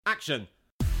Action!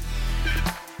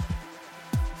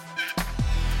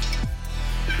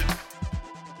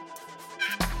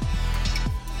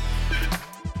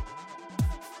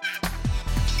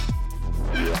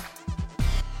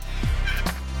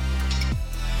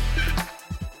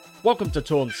 Welcome to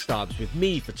Torn Stubs with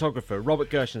me, photographer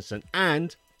Robert Gershenson,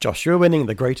 and Joshua Winning,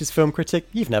 the greatest film critic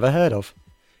you've never heard of.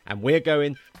 And we're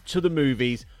going to the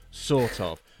movies, sort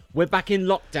of. We're back in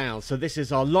lockdown, so this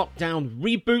is our lockdown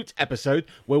reboot episode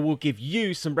where we'll give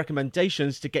you some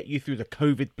recommendations to get you through the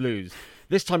COVID blues.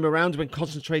 This time around, we're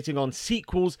concentrating on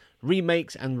sequels,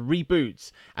 remakes, and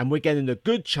reboots. And we're getting the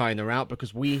good china out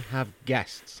because we have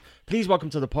guests. Please welcome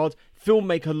to the pod,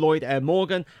 filmmaker Lloyd Eyre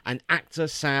Morgan and actor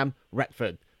Sam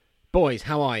Retford. Boys,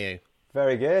 how are you?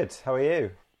 Very good. How are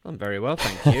you? I'm very well,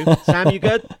 thank you. Sam, you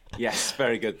good? Yes,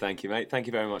 very good, thank you, mate. Thank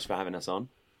you very much for having us on.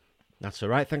 That's all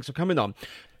right, thanks for coming on.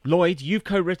 Lloyd, you've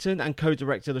co-written and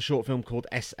co-directed a short film called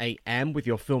SAM with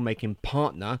your filmmaking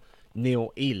partner,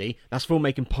 Neil Ely. That's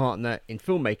filmmaking partner in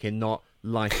filmmaking, not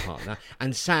life partner.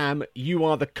 And Sam, you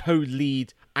are the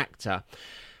co-lead actor.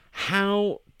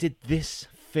 How did this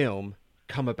film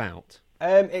come about?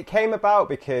 It came about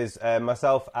because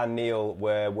myself and Neil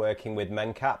were working with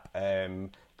MenCap,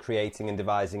 creating and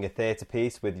devising a theatre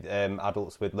piece with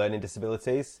adults with learning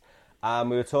disabilities.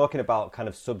 And we were talking about kind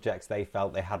of subjects they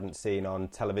felt they hadn't seen on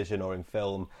television or in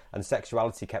film, and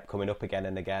sexuality kept coming up again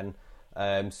and again.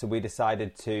 So we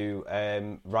decided to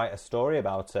write a story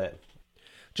about it.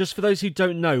 Just for those who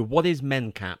don't know, what is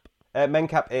MenCap?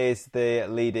 MenCap is the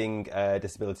leading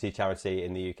disability charity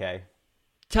in the UK.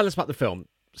 Tell us about the film.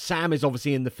 Sam is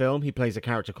obviously in the film. He plays a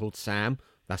character called Sam.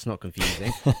 That's not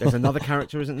confusing. There's another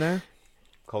character, isn't there?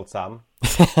 Called Sam.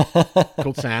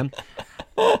 Called Sam.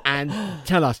 And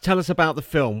tell us about the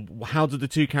film. How do the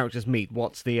two characters meet?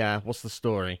 What's the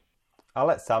story? I'll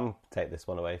let Sam take this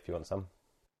one away if you want, Sam.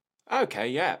 Okay,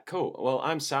 yeah, cool. Well,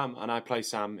 I'm Sam, and I play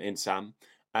Sam in Sam.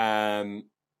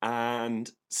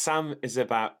 And Sam is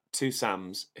about two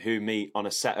Sams who meet on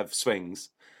a set of swings.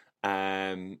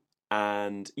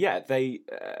 And yeah, they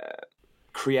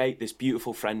create this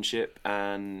beautiful friendship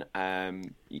and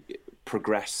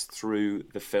progress through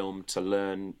the film to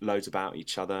learn loads about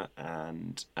each other.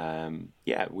 And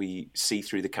yeah, we see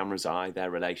through the camera's eye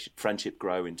their friendship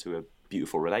grow into a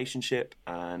beautiful relationship.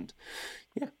 And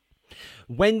yeah.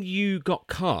 When you got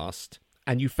cast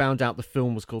and you found out the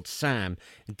film was called Sam,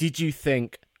 did you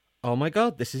think, oh my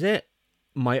God, this is it?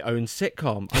 My own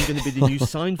sitcom. I'm going to be the new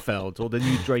Seinfeld or the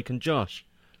new Drake and Josh.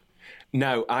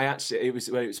 No, it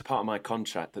was part of my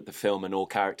contract that the film and all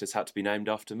characters had to be named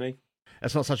after me.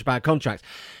 That's not such a bad contract.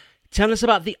 Tell us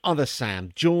about the other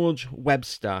Sam, George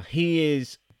Webster. He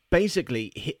is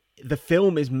basically, the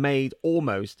film is made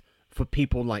almost for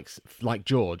people like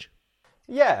George.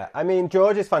 Yeah, I mean,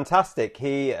 George is fantastic.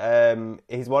 He's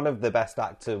one of the best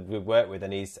actors we've worked with,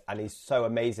 and he's so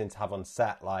amazing to have on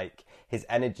set. Like his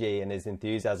energy and his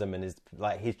enthusiasm, and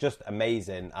he's just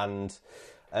amazing. And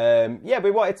yeah, we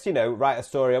wanted to, write a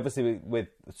story, obviously with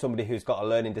somebody who's got a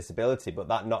learning disability, but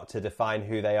that not to define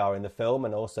who they are in the film,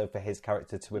 and also for his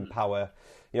character to empower.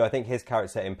 I think his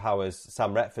character empowers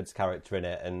Sam Retford's character in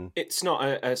it, and it's not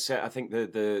a set. I think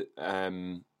the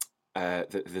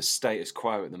status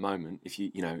quo at the moment, if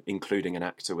you including an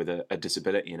actor with a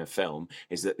disability in a film,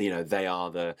 is that they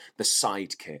are the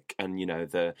sidekick, and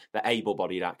the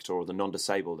able-bodied actor or the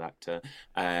non-disabled actor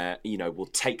will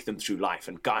take them through life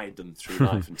and guide them through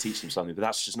life and teach them something. But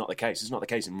that's just not the case. It's not the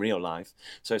case in real life.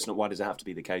 So it's not. Why does it have to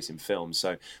be the case in film?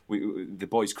 So the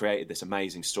boys created this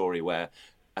amazing story where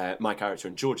my character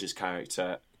and George's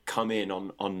character come in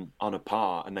on a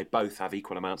par, and they both have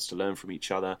equal amounts to learn from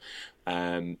each other.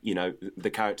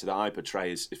 The character that I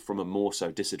portray is from a more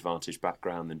so disadvantaged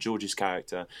background than George's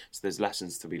character, so there's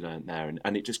lessons to be learned there,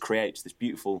 and it just creates this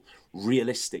beautiful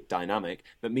realistic dynamic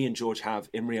that me and George have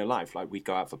in real life. Like, we'd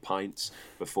go out for pints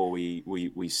before we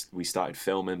started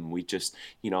filming, and we just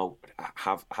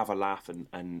have a laugh,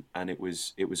 and it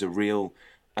was a real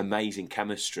amazing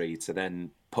chemistry to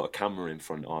then put a camera in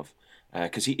front of.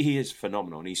 Because he is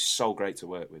phenomenal, and he's so great to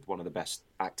work with. One of the best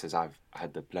actors I've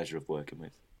had the pleasure of working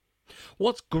with.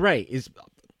 What's great is,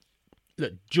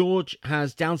 look, George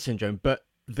has Down syndrome, but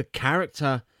the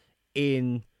character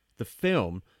in the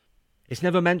film, it's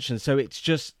never mentioned, so it's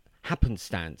just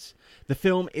happenstance. The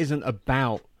film isn't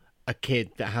about a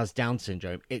kid that has Down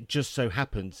syndrome. It just so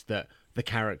happens that the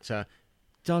character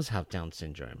does have Down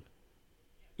syndrome.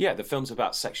 Yeah, the film's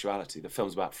about sexuality. The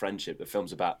film's about friendship. The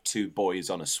film's about two boys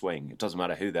on a swing. It doesn't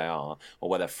matter who they are or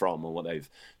where they're from or what they've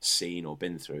seen or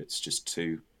been through. It's just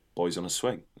two boys on a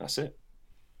swing. That's it.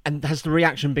 And has the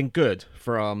reaction been good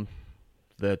from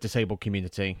the disabled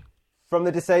community? From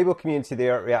the disabled community, the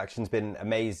reaction's been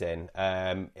amazing.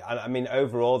 And I mean,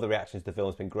 overall, the reactions to the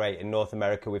film's been great. In North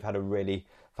America, we've had a really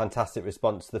fantastic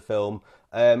response to the film.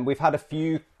 We've had a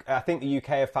few... I think the UK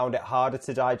have found it harder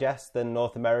to digest than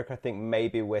North America. I think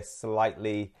maybe we're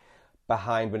slightly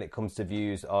behind when it comes to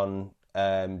views on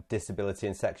disability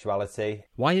and sexuality.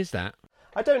 Why is that?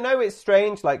 I don't know. It's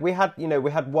strange. Like we had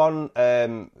one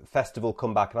festival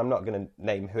come back, and I'm not going to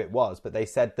name who it was, but they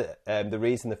said that the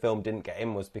reason the film didn't get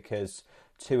in was because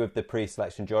two of the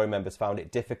pre-selection jury members found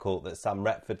it difficult that Sam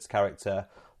Retford's character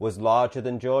was larger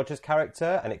than George's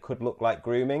character, and it could look like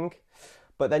grooming.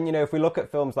 But then, if we look at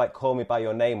films like Call Me By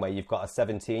Your Name, where you've got a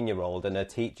 17-year-old and a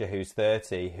teacher who's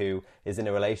 30 who is in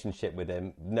a relationship with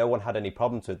him, no one had any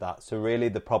problems with that. So really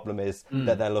the problem is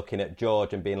that they're looking at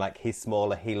George and being like, he's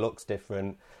smaller, he looks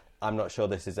different, I'm not sure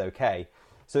this is okay.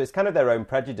 So it's kind of their own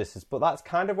prejudices, but that's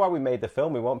kind of why we made the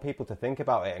film. We want people to think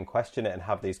about it and question it and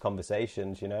have these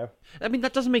conversations, I mean,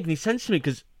 that doesn't make any sense to me,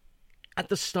 because at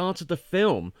the start of the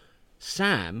film,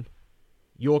 Sam,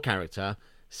 your character,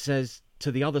 says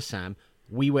to the other Sam,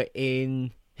 we were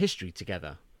in history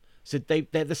together. So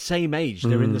they're the same age.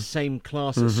 They're in the same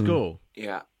class at school.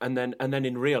 Yeah, and then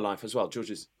in real life as well,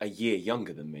 George is a year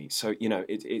younger than me. So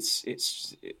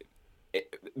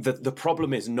the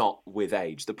problem is not with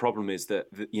age. The problem is that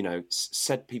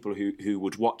said people who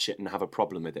would watch it and have a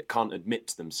problem with it can't admit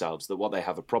to themselves that what they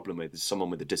have a problem with is someone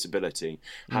with a disability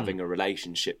having a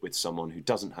relationship with someone who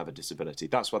doesn't have a disability.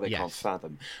 That's why they can't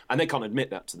fathom, and they can't admit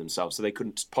that to themselves. So they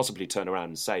couldn't possibly turn around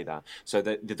and say that. So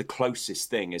the closest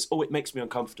thing is, it makes me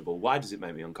uncomfortable. Why does it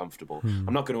make me uncomfortable?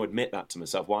 I'm not going to admit that to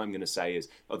myself. What I'm going to say is,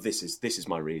 this is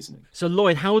my reasoning. So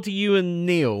Lloyd, how do you and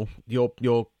Neil, your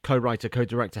co-writer,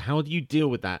 co-director, how do you deal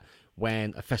with that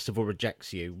when a festival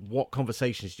rejects you? What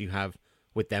conversations do you have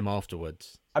with them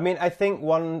afterwards? I mean, I think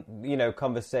one,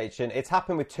 conversation, it's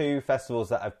happened with two festivals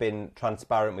that have been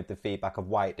transparent with the feedback of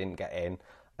why it didn't get in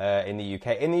the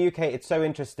UK. In the UK, it's so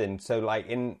interesting. So like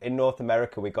in North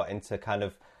America, we got into kind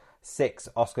of 6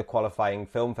 Oscar qualifying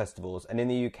film festivals. And in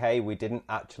the UK, we didn't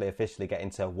actually officially get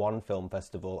into one film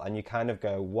festival. And you kind of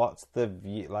go, what's the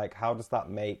view? Like, how does that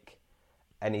make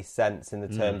any sense in the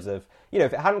terms of,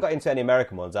 if it hadn't got into any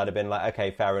American ones, I'd have been like,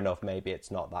 okay, fair enough, maybe it's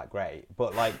not that great.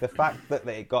 But like the fact that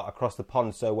it got across the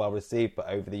pond so well received, but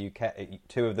over the UK,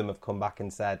 2 of them have come back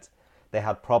and said they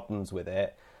had problems with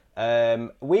it.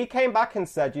 We came back and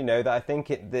said, that I think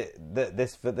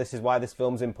this is why this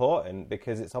film's important,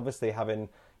 because it's obviously having,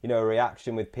 a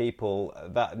reaction with people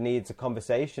that needs a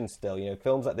conversation still.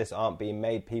 Films like this aren't being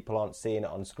made, people aren't seeing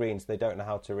it on screen, so they don't know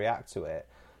how to react to it.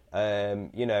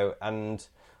 And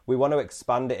we want to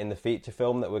expand it in the feature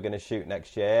film that we're going to shoot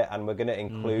next year, and we're going to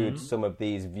include some of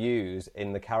these views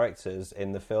in the characters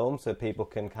in the film, so people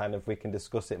can we can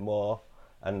discuss it more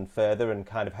and further, and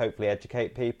kind of hopefully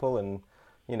educate people and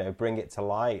bring it to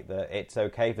light that it's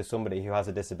okay for somebody who has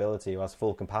a disability, who has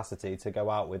full capacity, to go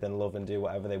out with and love and do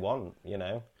whatever they want.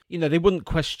 They wouldn't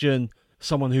question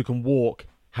someone who can walk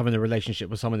having a relationship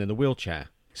with someone in a wheelchair.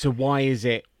 So why is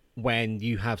it when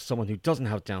you have someone who doesn't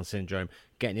have Down syndrome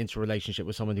getting into a relationship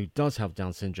with someone who does have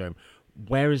Down syndrome?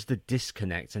 Where is the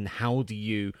disconnect, and how do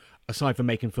you, aside from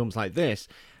making films like this,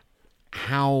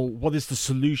 what is the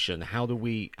solution? How do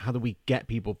we get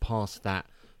people past that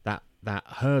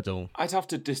hurdle? I'd have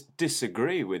to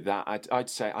disagree with that. I'd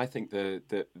say I think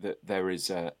that there is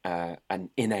an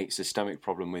innate systemic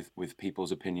problem with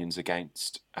people's opinions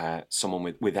against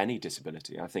someone with any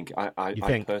disability. I think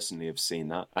I personally have seen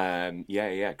that.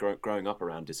 Growing up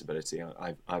around disability,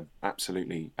 I've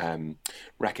absolutely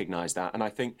recognised that, and I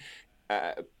think.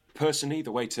 Personally,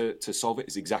 the way to solve it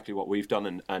is exactly what we've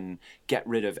done, and get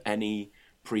rid of any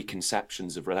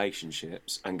preconceptions of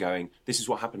relationships and going, this is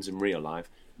what happens in real life.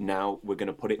 Now we're going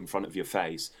to put it in front of your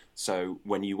face. So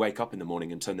when you wake up in the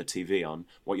morning and turn the TV on,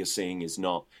 what you're seeing is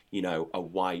not, a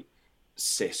white,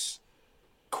 cis,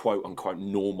 quote unquote,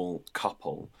 normal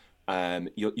couple.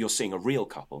 You're seeing a real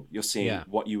couple. You're seeing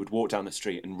what you would walk down the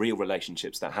street and real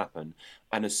relationships that happen.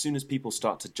 And as soon as people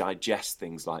start to digest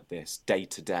things like this day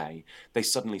to day, they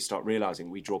suddenly start realizing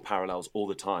we draw parallels all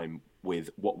the time with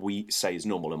what we say is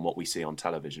normal and what we see on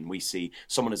television. We see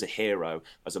someone as a hero,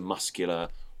 as a muscular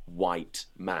white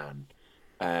man.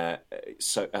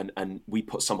 And we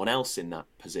put someone else in that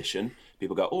position.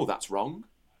 People go, oh, that's wrong.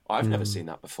 I've never seen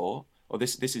that before. Or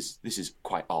this is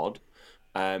quite odd.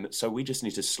 So we just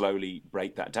need to slowly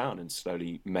break that down and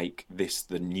slowly make this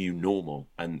the new normal,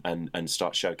 and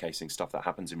start showcasing stuff that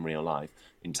happens in real life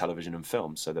in television and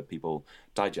film, so that people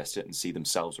digest it and see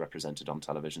themselves represented on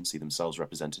television, see themselves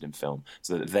represented in film,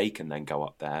 so that they can then go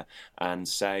up there and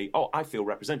say, oh, I feel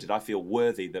represented, I feel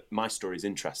worthy, that my story is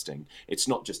interesting. It's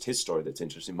not just his story that's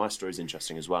interesting, my story is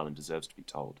interesting as well and deserves to be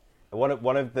told. One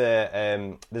of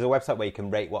the there's a website where you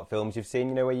can rate what films you've seen.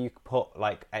 You know, where you put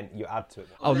and you add to it.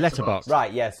 Oh, Letterboxd.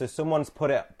 Right, yeah. So someone's put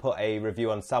a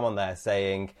review on Sam on there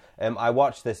saying, I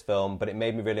watched this film, but it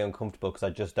made me really uncomfortable because I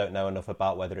just don't know enough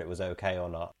about whether it was okay or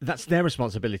not. That's their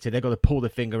responsibility. They've got to pull their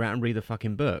finger out and read the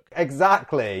fucking book.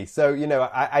 Exactly. So, you know,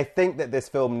 I think that this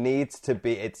film needs to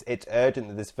be, it's urgent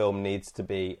that this film needs to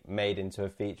be made into a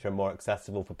feature and more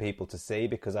accessible for people to see,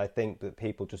 because I think that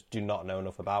people just do not know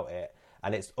enough about it.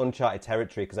 And it's uncharted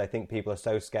territory, because I think people are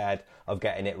so scared of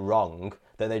getting it wrong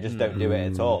that they just don't do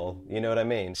it at all. You know what I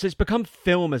mean? So it's become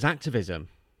film as activism.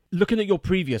 Looking at your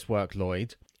previous work,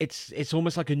 Lloyd, it's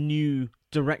almost like a new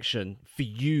direction for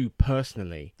you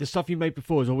personally. The stuff you made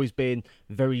before has always been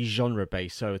very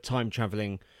genre-based, so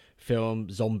time-traveling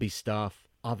film, zombie stuff,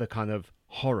 other kind of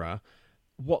horror.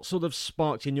 What sort of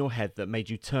sparked in your head that made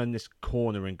you turn this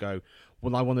corner and go,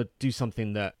 well, I want to do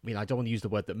something that, I mean, I don't want to use the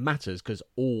word that matters, because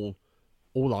all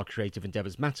our creative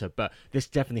endeavours matter, but this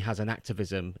definitely has an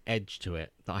activism edge to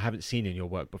it that I haven't seen in your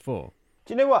work before.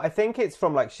 Do you know what? I think it's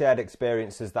from like shared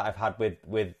experiences that I've had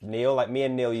with Neil. Like, me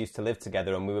and Neil used to live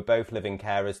together, and we were both living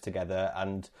carers together,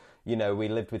 and you know, we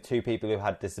lived with two people who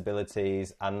had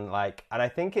disabilities, and I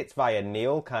think it's via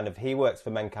Neil, kind of, he works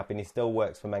for MenCap, and he still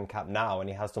works for MenCap now, and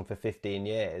he has done for 15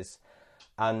 years.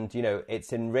 And, you know,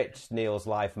 it's enriched Neil's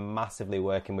life massively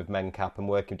working with MenCap and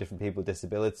working with different people with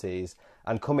disabilities,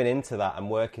 and coming into that and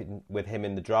working with him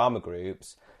in the drama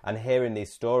groups and hearing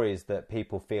these stories that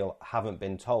people feel haven't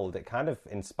been told. It kind of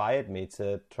inspired me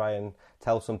to try and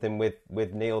tell something with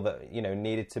Neil that, you know,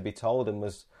 needed to be told and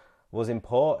was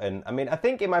important. I mean, I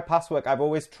think in my past work, I've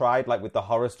always tried, like with the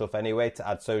horror stuff anyway, to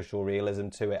add social realism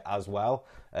to it as well.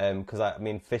 Because, I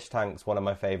mean, Fish Tank's one of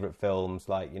my favourite films.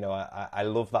 Like, you know, I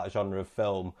love that genre of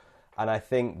film. And I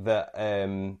think that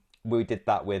we did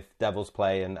that with Devil's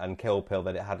Play and Kill Pill,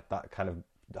 that it had that kind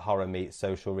of horror meets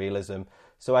social realism.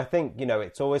 So I think, you know,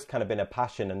 it's always kind of been a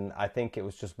passion. And I think it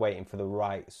was just waiting for the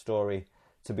right story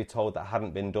to be told that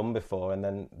hadn't been done before. And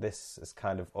then this has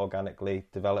kind of organically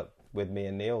developed with me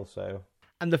and Neil. So,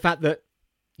 and the fact that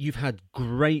you've had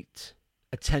great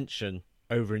attention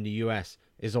over in the US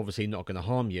is obviously not going to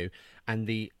harm you, and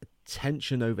the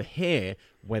attention over here,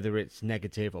 whether it's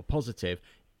negative or positive,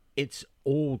 it's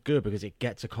all good because it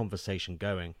gets a conversation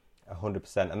going.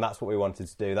 100%, and that's what we wanted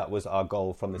to do. That was our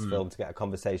goal from this film, to get a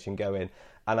conversation going.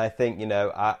 And I think, you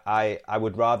know, I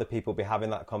would rather people be having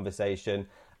that conversation.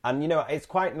 And, you know, it's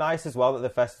quite nice as well that the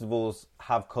festivals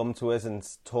have come to us and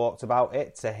talked about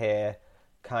it, to hear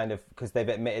kind of, because they've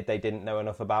admitted they didn't know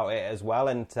enough about it as well.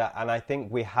 And I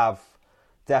think we have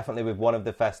definitely, with one of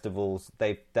the festivals,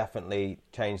 they've definitely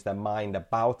changed their mind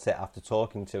about it after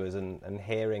talking to us and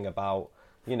hearing about,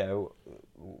 you know,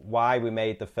 why we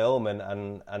made the film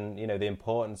and you know, the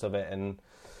importance of it, and,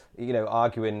 you know,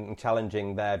 arguing and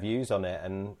challenging their views on it,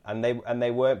 and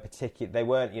they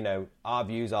weren't, you know, our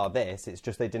views are this. It's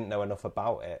just they didn't know enough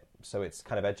about it. So it's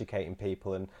kind of educating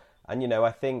people, and you know,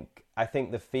 I think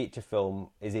the feature film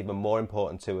is even more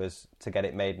important to us to get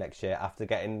it made next year after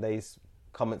getting these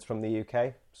comments from the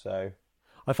UK. So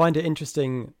I find it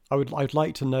interesting. I'd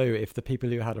like to know if the people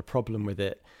who had a problem with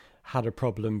it had a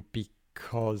problem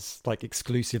because, like,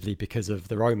 exclusively because of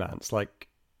the romance. Like,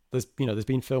 there's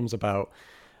been films about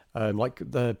like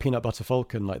the Peanut Butter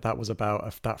Falcon, like that was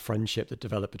about that friendship that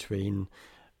developed between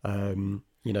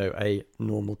you know, a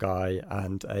normal guy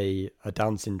and a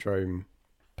Down syndrome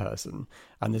person,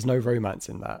 and there's no romance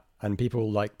in that, and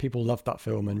people loved that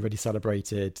film and really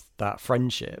celebrated that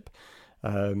friendship.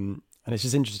 And it's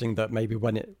just interesting that maybe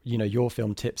when it, you know, your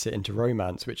film tips it into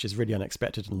romance, which is really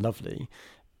unexpected and lovely,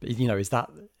 but, you know, it's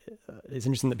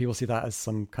interesting that people see that as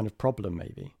some kind of problem,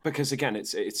 maybe. Because again,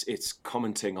 it's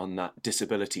commenting on that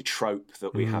disability trope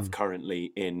that we have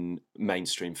currently in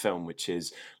mainstream film, which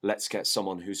is, let's get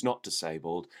someone who's not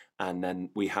disabled, and then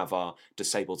we have our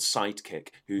disabled sidekick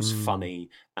who's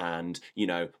funny, and, you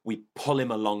know, we pull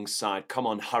him alongside. Come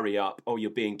on, hurry up! Oh,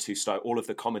 you're being too slow. All of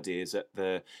the comedy is at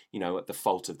the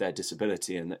fault of their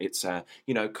disability, and it's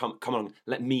you know, come on,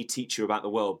 let me teach you about the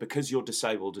world, because you're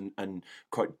disabled and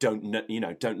quite don't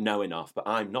know enough. But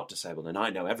I'm not disabled and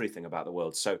I know everything about the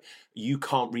world, so you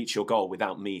can't reach your goal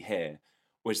without me here.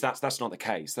 Whereas that's not the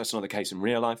case. That's not the case in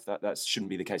real life. That shouldn't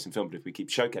be the case in film. But if we keep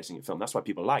showcasing it in film, that's why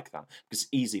people like that, because it's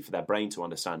easy for their brain to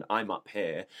understand. I'm up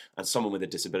here, and someone with a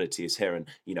disability is here, and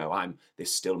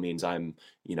this still means I'm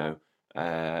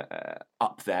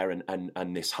up there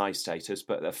and this high status.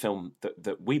 But the film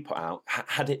that we put out,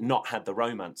 had it not had the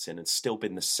romance in and still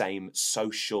been the same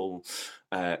social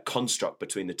construct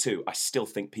between the two, I still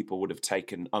think people would have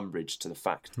taken umbrage to the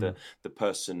fact that the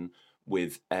person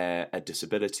with a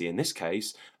disability in this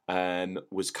case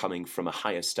was coming from a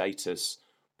higher status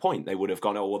point. They would have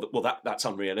gone, that's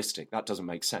unrealistic, that doesn't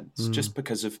make sense, just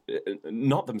because of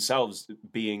not themselves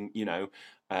being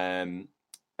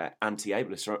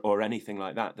anti-ableist or anything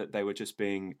like that they were just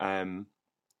being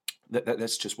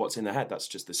that's just what's in their head. That's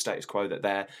just the status quo that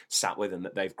they're sat with and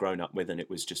that they've grown up with, and it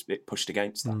pushed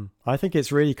against them. I think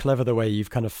it's really clever the way you've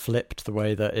kind of flipped the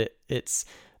way that it's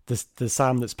the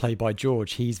Sam that's played by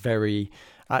George. He's very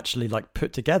actually like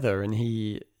put together, and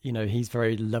he's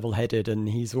very level-headed, and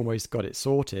he's almost got it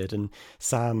sorted. And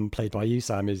Sam, played by you,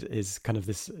 Sam, is kind of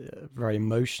this very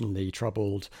emotionally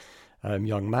troubled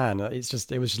young man.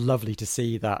 It was lovely to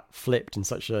see that flipped in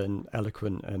such an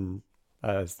eloquent and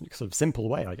sort of simple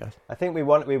way, I guess. I think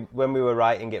when we were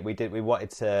writing it, we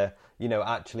wanted to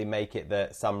actually make it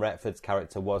that Sam Retford's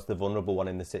character was the vulnerable one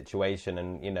in the situation,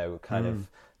 and kind of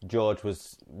George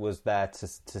was there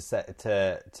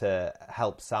to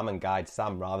help Sam and guide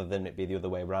Sam, rather than it be the other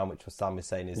way around, which was Sam was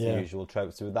saying is the usual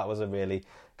trope. So that was a really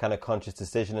kind of conscious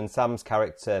decision. And Sam's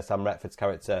character, Sam Retford's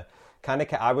character,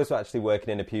 I was actually working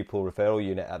in a pupil referral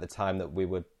unit at the time that we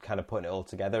were kind of putting it all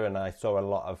together, and I saw a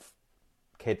lot of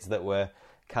kids that were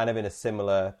kind of in a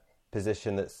similar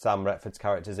position that Sam Retford's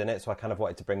character's in it. So I kind of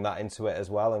wanted to bring that into it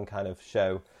as well, and kind of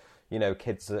show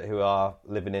kids who are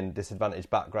living in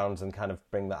disadvantaged backgrounds, and kind of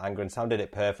bring that anger. And Sam did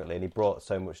it perfectly, and he brought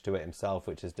so much to it himself,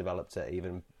 which has developed it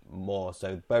even more.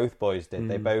 So both boys did.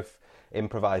 They both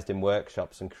improvised in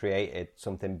workshops and created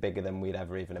something bigger than we'd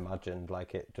ever even imagined.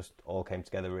 Like, it just all came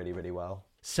together really, really well.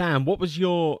 Sam, what was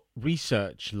your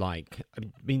research like? I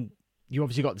mean, you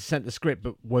obviously got sent the script,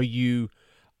 but were you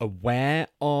aware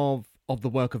of the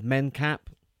work of MenCap?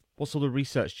 What sort of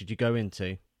research did you go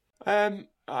into?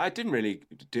 I didn't really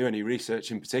do any research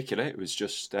in particular. It was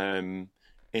just looked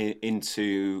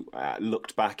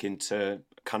back into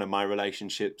kind of my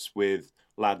relationships with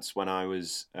lads when I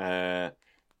was a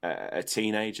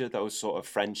teenager. Those sort of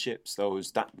friendships,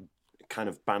 that kind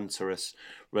of banterous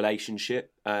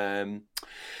relationship.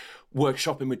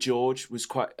 Workshopping with George was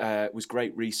was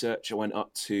great research. I went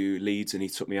up to Leeds and he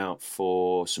took me out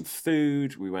for some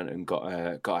food. We went and got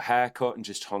a haircut and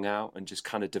just hung out and just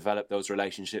kind of developed those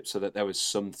relationships, so that there was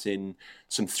some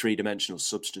three-dimensional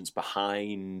substance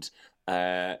behind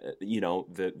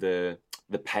the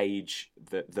page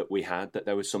that we had, that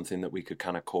there was something that we could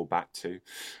kind of call back to.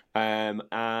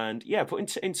 But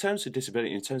in terms of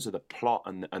disability, in terms of the plot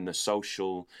and the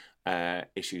social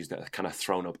issues that are kind of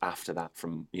thrown up after that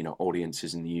from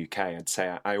audiences in the UK, I'd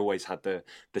say I always had the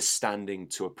standing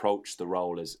to approach the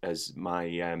role as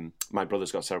my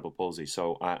brother's got cerebral palsy,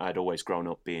 so I'd always grown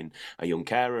up being a young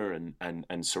carer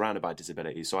and surrounded by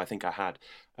disabilities. So I think I had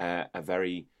a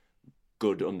very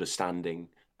good understanding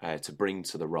to bring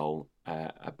to the role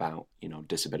about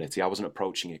disability. I wasn't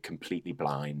approaching it completely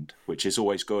blind, which is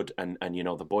always good, and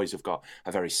the boys have got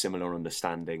a very similar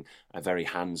understanding, a very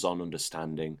hands-on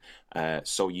understanding,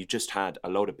 so you just had a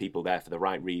load of people there for the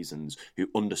right reasons who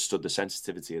understood the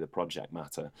sensitivity of the project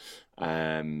matter.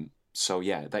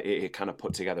 It kind of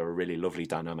put together a really lovely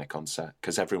dynamic on set,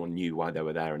 because everyone knew why they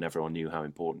were there and everyone knew how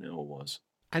important it all was.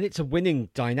 And it's a winning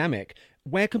dynamic.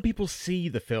 Where can people see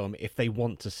the film if they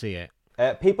want to see it?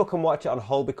 People can watch it on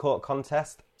Holby Court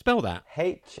Contest. Spell that.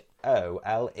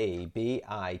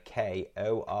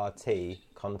 HOLEBIKORT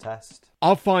Contest.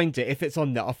 I'll find it. If it's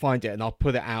on there, I'll find it and I'll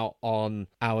put it out on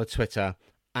our Twitter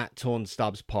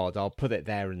 @TornStubsPod. I'll put it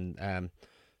there and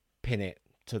pin it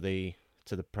to the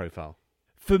profile.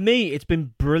 For me, it's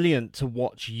been brilliant to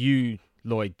watch you,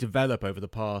 Lloyd, develop over the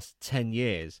past 10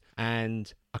 years.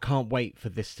 And I can't wait for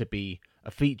this to be a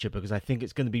feature, because I think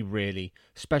it's going to be really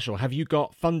special. Have you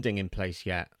got funding in place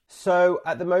yet? So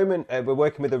at the moment, we're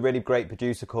working with a really great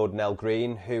producer called Nell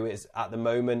Green, who is at the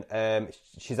moment,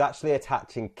 she's actually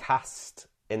attaching cast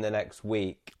in the next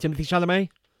week. Timothée Chalamet?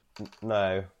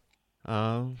 No.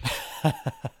 Oh.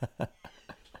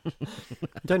 You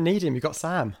don't need him, you've got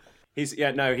Sam. He's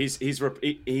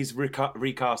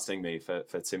recasting me for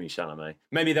Timmy Chalamet.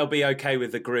 Maybe they'll be okay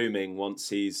with the grooming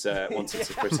once it's a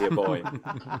prettier boy.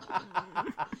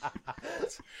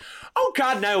 Oh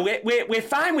God, no, we're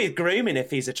fine with grooming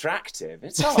if he's attractive.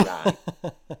 It's all right.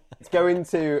 It's going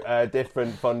to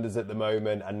different funders at the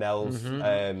moment, and Nell's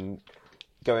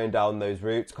going down those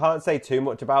routes. Can't say too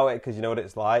much about it because you know what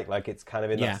it's like. Like, it's kind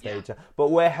of in Yeah. that stage. But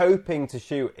we're hoping to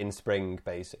shoot in spring,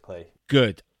 basically.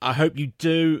 Good. I hope you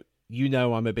do. You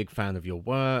know I'm a big fan of your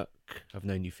work. I've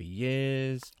known you for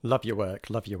years. Love your work.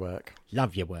 Love your work.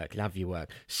 Love your work. Love your work.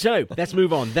 So let's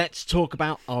move on. Let's talk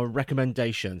about our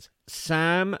recommendations.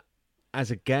 Sam, as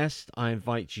a guest, I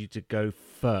invite you to go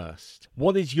first.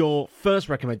 What is your first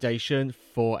recommendation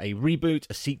for a reboot,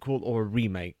 a sequel, or a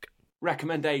remake?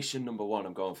 Recommendation number 1,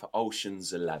 I'm going for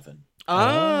Ocean's 11.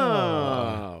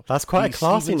 Oh, That's quite a the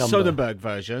classy Steven number. Soderbergh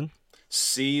version.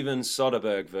 Steven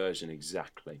Soderbergh version,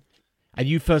 exactly. And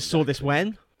you first saw this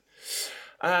when?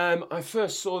 I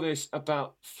first saw this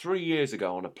about 3 years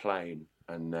ago on a plane,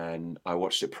 and then I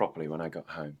watched it properly when I got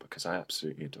home because I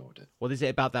absolutely adored it. What is it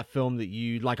about that film that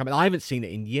you like? I mean, I haven't seen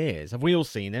it in years. Have we all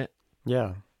seen it?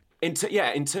 Yeah. In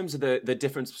terms of the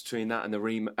difference between that and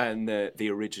the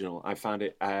original, I found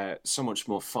it so much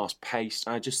more fast paced.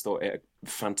 I just thought it a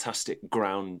fantastic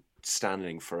ground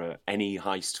standing for any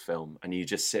heist film, and you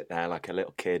just sit there like a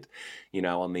little kid, you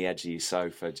know, on the edge of your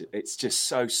sofa. It's just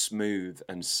so smooth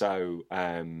and so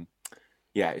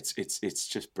it's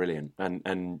just brilliant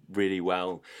and really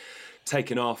well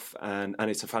taken off, and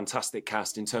it's a fantastic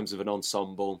cast in terms of an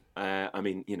ensemble. I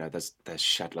mean, you know, there's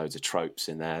shed loads of tropes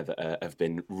in there that have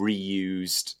been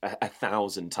reused a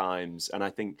thousand times, and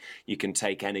I think you can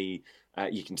take any.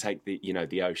 You can take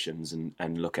the Oceans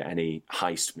and look at any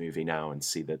heist movie now and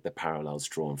see the parallels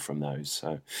drawn from those.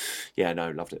 So, yeah,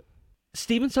 no, loved it.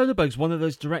 Steven Soderbergh's one of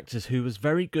those directors who was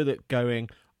very good at going,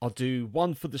 I'll do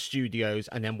one for the studios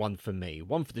and then one for me.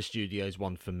 One for the studios,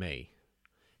 one for me.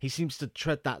 He seems to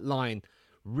tread that line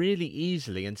really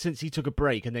easily. And since he took a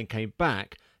break and then came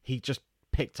back, he just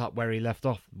picked up where he left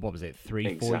off. What was it,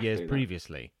 3-4 years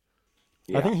previously?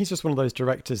 Yeah. I think he's just one of those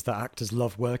directors that actors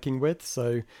love working with.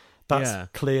 So that's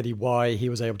clearly why he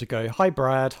was able to go, hi,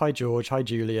 Brad, hi, George, hi,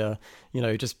 Julia. You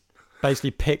know, just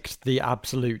basically picked the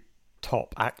absolute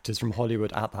top actors from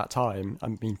Hollywood at that time. I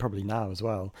mean, probably now as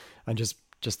well. And just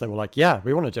they were like, yeah,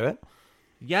 we want to do it.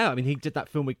 Yeah, I mean, he did that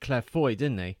film with Claire Foy,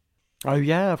 didn't he? Oh,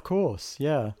 yeah, of course.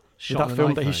 Yeah. Shot that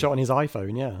film that he shot on his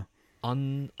iPhone, yeah.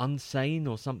 Unsane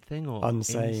or something? Or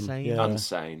Unsane, Insane? yeah.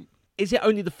 Unsane. Is it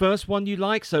only the first one you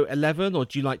like? So 11, or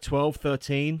do you like 12,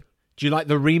 13? Do you like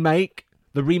the remake?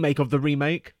 The remake of the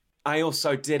remake? I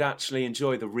also did actually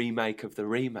enjoy the remake of the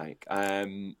remake.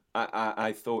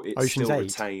 I thought it Ocean's still 8.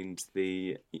 retained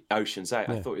the Ocean's 8.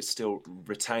 Yeah. I thought it still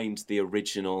retained the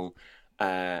original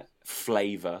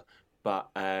flavour, but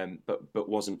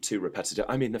wasn't too repetitive.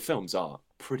 I mean, the films are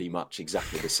pretty much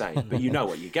exactly the same, but you know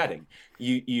what you're getting.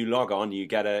 You log on, you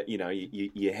get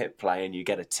you hit play, and you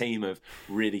get a team of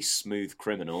really smooth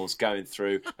criminals going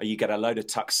through. You get a load of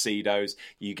tuxedos.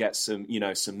 You get some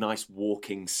nice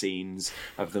walking scenes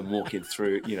of them walking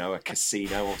through, a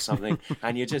casino or something,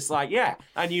 and you're just like, yeah,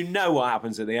 and you know what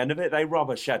happens at the end of it. They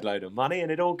rob a shed load of money,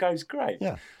 and it all goes great.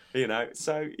 Yeah.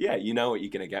 So yeah, you know what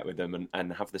you're going to get with them,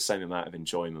 and have the same amount of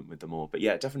enjoyment with them all. But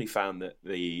yeah, definitely found that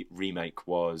the remake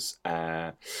was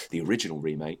the original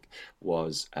remake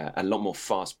was a lot more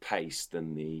fast paced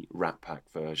than the Rat Pack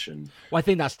version. Well, I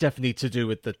think that's definitely to do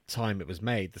with the time it was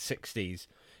made, the 60s.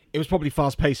 It was probably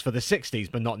fast paced for the 60s,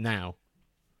 but not now.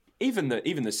 Even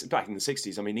the back in the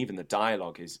 60s, I mean, even the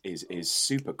dialogue is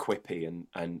super quippy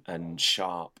and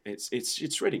sharp.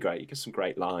 It's really great. You get some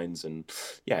great lines, and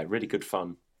yeah, really good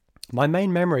fun. My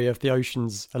main memory of the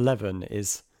Ocean's 11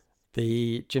 is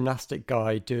the gymnastic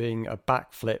guy doing a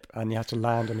backflip, and he had to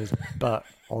land on his butt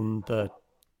on the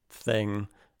thing,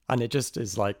 and it just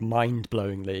is like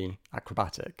mind-blowingly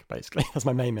acrobatic. Basically, that's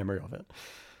my main memory of it.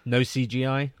 No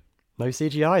CGI. No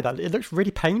CGI. That it looks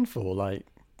really painful. Like,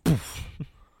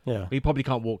 yeah. He probably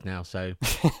can't walk now, so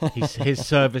his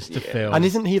service to film. And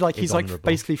isn't he like he's honourable. like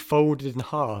basically folded in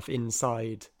half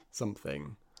inside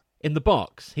something? In the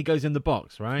box. He goes in the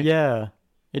box, right? Yeah.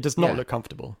 It does not Yeah. look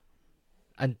comfortable.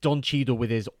 And Don Cheadle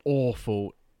with his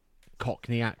awful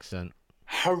Cockney accent.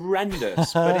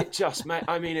 Horrendous, but it just,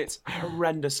 I mean, it's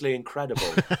horrendously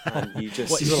incredible. And you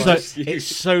just, It's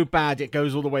so bad it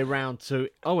goes all the way round to,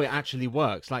 it actually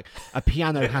works. Like a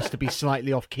piano has to be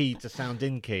slightly off key to sound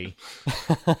in key.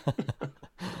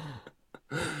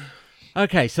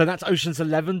 Okay, so that's Ocean's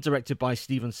 11, directed by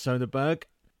Steven Soderbergh.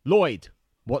 Lloyd,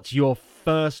 what's your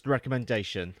first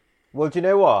recommendation? Well, do you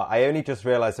know what? I only just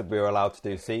realised that we were allowed to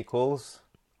do sequels.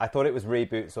 I thought it was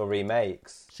reboots or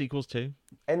remakes. Sequels too?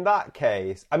 In that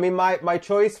case, I mean, my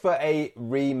choice for a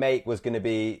remake was going to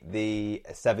be the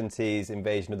 70s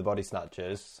Invasion of the Body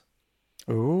Snatchers.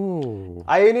 Ooh.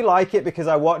 I only like it because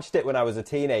I watched it when I was a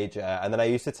teenager, and then I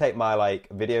used to take my like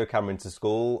video camera into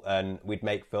school, and we'd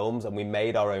make films, and we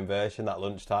made our own version at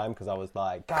lunchtime because I was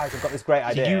like, guys, I've got this great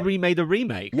idea. Did you remade a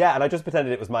remake? Yeah, and I just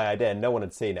pretended it was my idea, and no one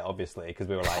had seen it, obviously, because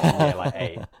we were like in year like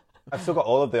 8. I've still got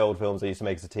all of the old films I used to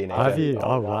make as a teenager. Have you?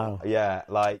 Oh, wow. Yeah,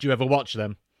 like. Do you ever watch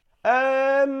them?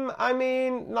 I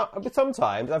mean, not, but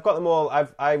sometimes I've got them all.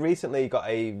 I recently got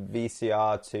a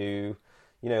VCR to,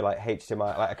 like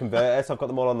HDMI, like a converter. So I've got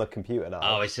them all on the computer now.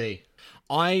 Oh, I see.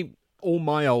 All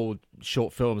my old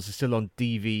short films are still on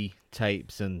DV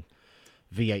tapes and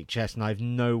VHS, and I have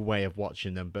no way of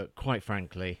watching them. But quite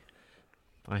frankly,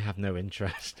 I have no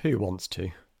interest. Who wants to?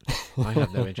 I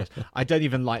have no interest. I don't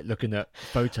even like looking at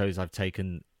photos I've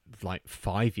taken like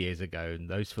 5 years ago, and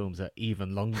those films are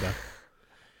even longer.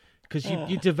 Because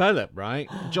you develop, right?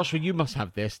 Joshua, you must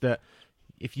have this, that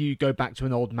if you go back to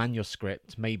an old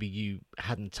manuscript, maybe you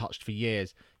hadn't touched for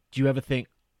years, do you ever think,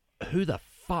 who the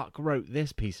fuck wrote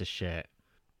this piece of shit?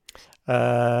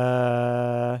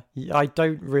 I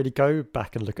don't really go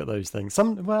back and look at those things.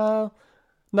 No,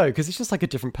 because it's just like a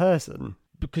different person.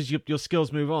 Because your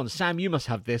skills move on. Sam, you must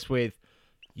have this with...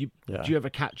 Do you ever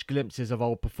catch glimpses of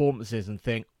old performances and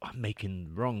think, I'm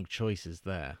making wrong choices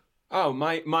there? Oh,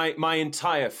 my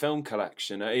entire film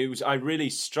collection. I really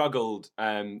struggled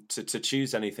to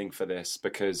choose anything for this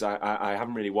because I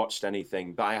haven't really watched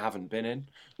anything that I haven't been in.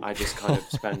 I just kind of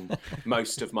spend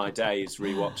most of my days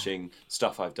rewatching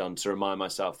stuff I've done to remind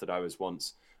myself that I was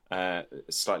once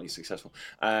slightly successful,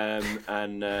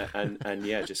 and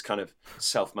yeah, just kind of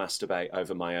self-masturbate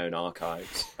over my own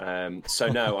archives. So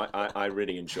no, I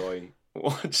really enjoy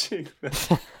watching them.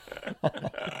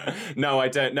 No, I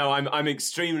don't. No, I'm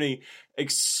extremely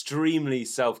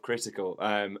self-critical.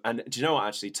 And do you know what?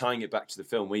 Actually, tying it back to the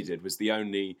film we did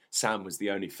Sam was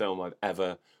the only film I've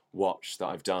ever watched that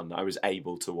I've done. I was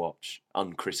able to watch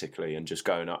uncritically and just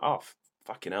going, oh,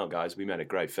 fucking hell, guys, we made a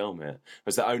great film here. It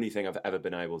was the only thing I've ever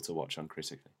been able to watch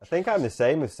uncritically. I think I'm the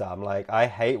same with Sam. Like, I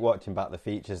hate watching back the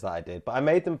features that I did, but I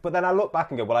made them. But then I look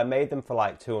back and go, well, I made them for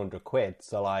like 200 quid.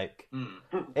 So like,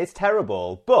 it's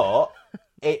terrible, but.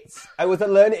 It's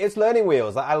learning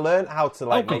wheels. Like, I learned how to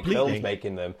make films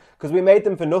making them because we made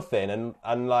them for nothing,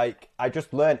 and like I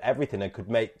just learned everything and could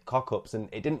make cock-ups, and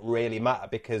it didn't really matter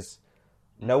because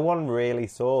no one really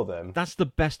saw them. That's the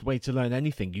best way to learn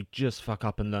anything. You just fuck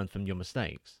up and learn from your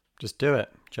mistakes. Just do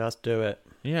it. Just do it.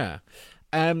 Yeah.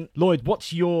 Lloyd,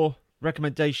 what's your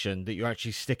recommendation that you're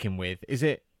actually sticking with? Is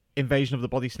it Invasion of the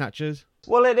Body Snatchers?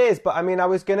 Well, it is, but I mean, I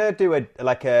was gonna do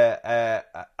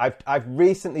I've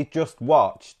recently just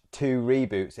watched 2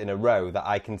 reboots in a row that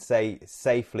I can say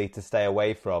safely to stay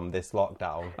away from this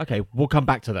lockdown. Okay, we'll come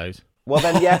back to those. Well,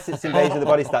 then yes, it's Invasion of the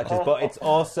Body Snatchers, but it's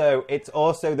also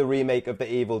the remake of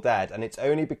The Evil Dead, and it's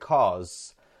only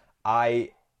because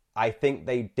I think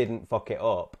they didn't fuck it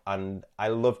up, and I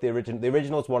love the original. The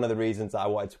original's one of the reasons that I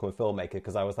wanted to become a filmmaker,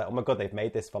 because I was like, oh my god, they've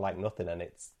made this for like nothing, and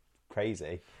it's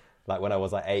crazy. Like when I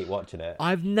was like 8 watching it.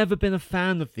 I've never been a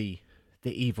fan of the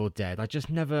Evil Dead. I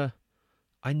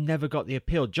never got the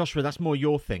appeal. Joshua, that's more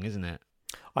your thing, isn't it?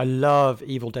 I love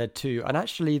Evil Dead 2, and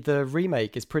actually the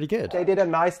remake is pretty good. They did a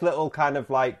nice little kind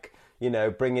of like,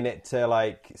 bringing it to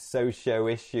like socio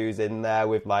issues in there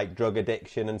with like drug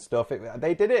addiction and stuff.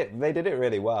 They did it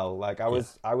really well. Like I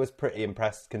was pretty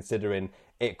impressed considering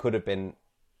it could have been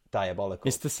diabolical.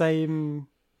 It's the same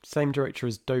director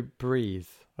as Don't Breathe,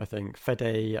 I think,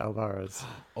 Fede Alvarez.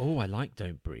 Oh, I like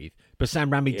Don't Breathe. But Sam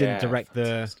Raimi didn't direct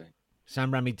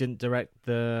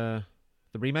the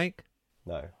remake?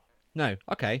 No.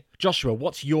 Okay. Joshua,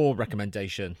 what's your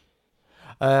recommendation?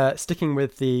 Sticking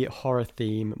with the horror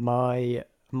theme, one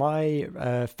of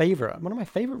my favorite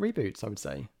reboots, I would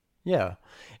say,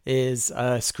 is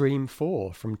Scream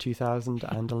 4 from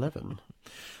 2011.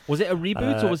 Was it a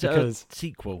reboot or was it a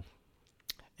sequel?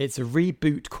 It's a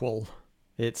reboot-quel.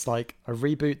 It's like a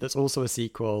reboot that's also a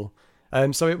sequel.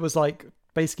 So it was like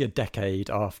basically a decade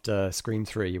after Scream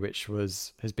 3, which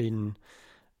has been...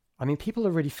 I mean, people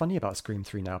are really funny about Scream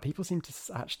 3 now. People seem to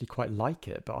actually quite like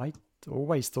it, but I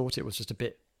always thought it was just a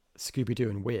bit Scooby-Doo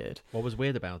and weird. What was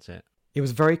weird about it? It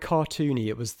was very cartoony.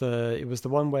 It was the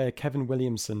one where Kevin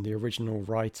Williamson, the original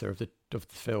writer of the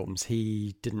films,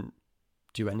 he didn't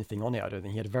do anything on it. I don't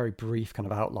think he had a very brief kind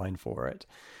of outline for it.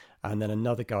 And then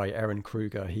another guy, Aaron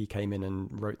Kruger, he came in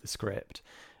and wrote the script.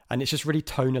 And it's just really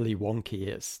tonally wonky.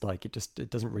 It's like it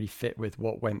doesn't really fit with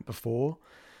what went before.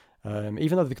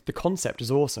 Even though the concept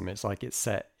is awesome, it's like it's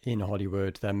set in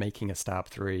Hollywood. They're making a Stab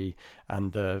 3,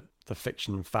 and the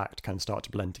fiction and fact kind of start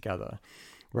to blend together.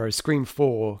 Whereas Scream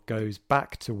 4 goes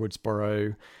back to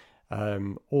Woodsboro.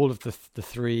 All of the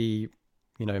 3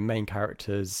 main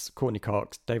characters, Courtney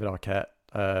Cox, David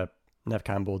Arquette, Nev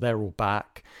Campbell, they're all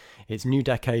back. It's new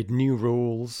decade, new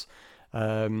rules,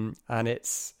 and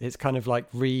it's kind of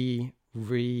like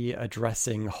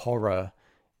readdressing horror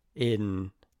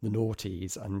in the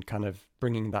noughties and kind of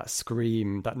bringing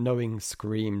that knowing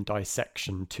Scream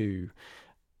dissection to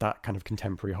that kind of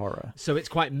contemporary horror. So it's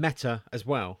quite meta as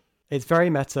well. It's very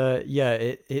meta. Yeah,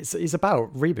 it's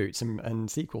about reboots and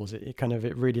sequels. It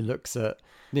really looks at,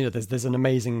 there's an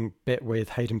amazing bit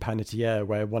with Hayden Panettiere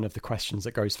where one of the questions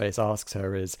that Ghostface asks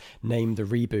her is name the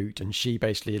reboot, and she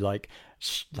basically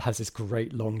has this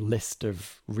great long list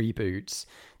of reboots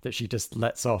that she just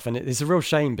lets off. And it's a real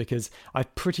shame because I'm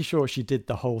pretty sure she did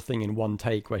the whole thing in one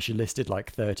take where she listed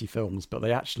like 30 films, but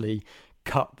they actually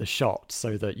cut the shot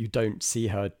so that you don't see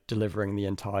her delivering the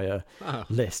entire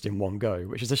list in one go,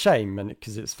 which is a shame, and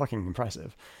because it's fucking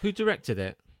impressive. Who directed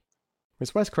it?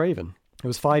 It's Wes Craven. It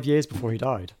was 5 years before he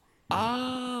died.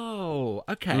 Oh,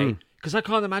 okay. Because I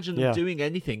can't imagine them doing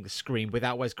anything Scream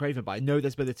without Wes Craven, but I know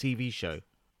there's been a TV show.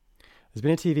 There's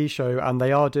been a TV show, and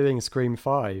they are doing Scream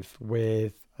 5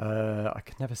 with, I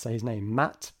could never say his name,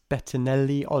 Matt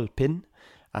Bettinelli-Olpin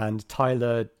and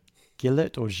Tyler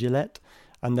Gillett.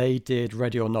 And they did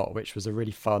Ready or Not, which was a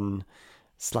really fun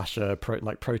slasher,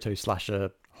 proto-slasher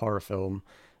horror film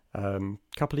a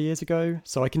couple of years ago.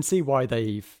 So I can see why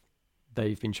they've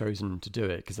been chosen to do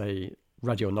it, because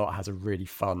Ready or Not has a really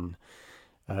fun,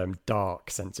 dark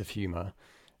sense of humour.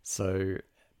 So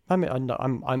I mean,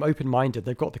 I'm open-minded.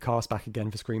 They've got the cast back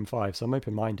again for Scream 5, so I'm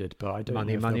open-minded, but I don't know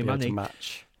if they'll be able to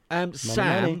match.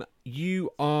 Sam, you're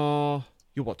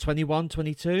what, 21,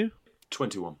 22?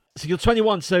 21. So you're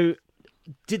 21, so...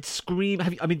 Did Scream?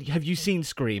 Have you seen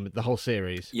Scream, the whole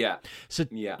series? Yeah. So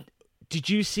yeah. Did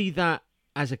you see that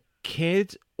as a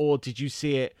kid, or did you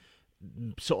see it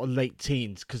sort of late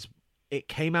teens? Because it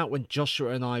came out when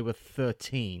Joshua and I were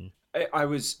 13. I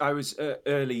was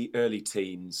early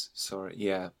teens. Sorry,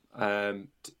 yeah.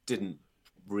 Didn't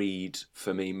read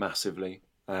for me massively.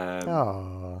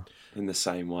 In the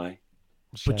same way.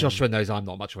 But Joshua knows I'm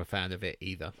not much of a fan of it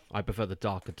either. I prefer the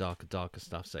darker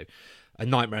stuff. So, A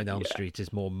Nightmare on Elm Street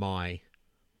is more my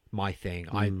thing.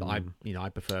 I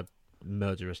prefer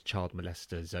murderous child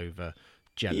molesters over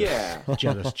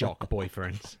jealous jock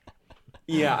boyfriends.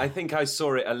 Yeah, I think I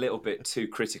saw it a little bit too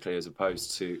critically as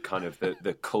opposed to kind of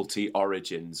the culty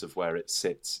origins of where it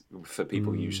sits for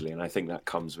people usually. And I think that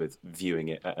comes with viewing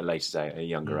it at a later date, at a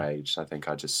younger age. I think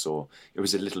I just saw it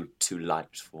was a little too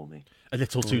light for me. A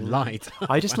little too light.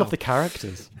 I just love the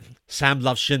characters. Sam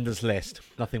loves Schindler's List.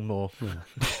 Nothing more. Yeah.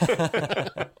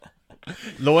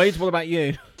 Lloyd, what about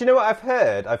you? Do you know what I've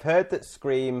heard? I've heard that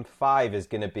Scream 5 is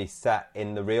going to be set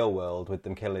in the real world with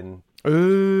them killing...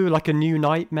 Ooh, like a New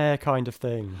Nightmare kind of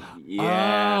thing.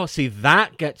 Yeah. Oh, see,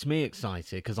 that gets me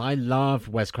excited, because I love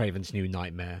Wes Craven's New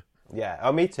Nightmare. Yeah,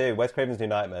 oh, me too. Wes Craven's New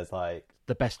Nightmare is like...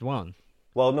 the best one.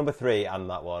 Well, number 3 and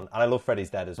that one. And I love Freddy's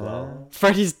Dead as well.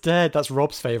 Freddy's Dead, that's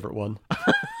Rob's favourite one.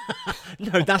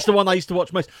 No, that's the one I used to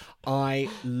watch most. I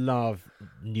love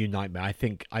New Nightmare. I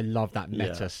think I love that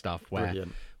meta stuff where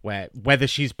whether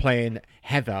she's playing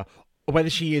Heather, or whether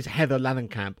she is Heather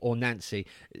Langenkamp or Nancy,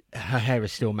 her hair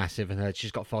is still massive and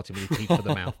she's got far too many teeth for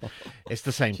the mouth. It's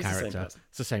the same character.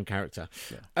 It's the same character.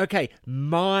 Yeah. Okay,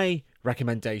 my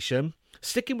recommendation,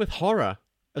 sticking with horror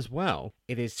as well,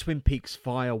 it is Twin Peaks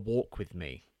Fire Walk With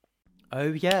Me.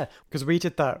 Oh yeah, because we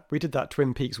did that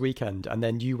Twin Peaks weekend, and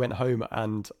then you went home,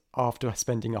 and after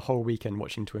spending a whole weekend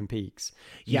watching Twin Peaks,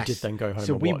 you did then go home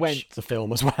and watch the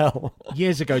film as well.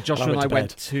 Years ago, Joshua and I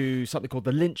went to something called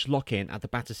the Lynch Lock-In at the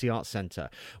Battersea Arts Centre,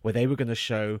 where they were going to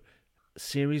show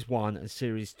Series 1 and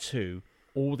Series 2,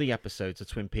 all the episodes of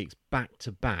Twin Peaks back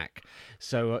to back.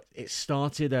 So it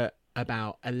started at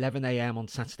about 11 a.m. on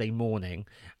Saturday morning,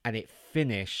 and it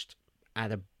finished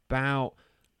at about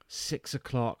 6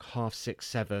 o'clock, 6:30,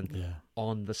 7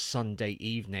 on the Sunday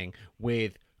evening,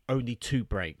 with only 2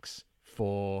 breaks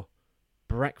for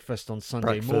breakfast on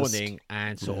Sunday morning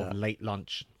and sort of late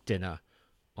lunch dinner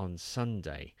on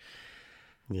Sunday.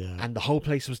 Yeah. And the whole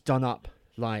place was done up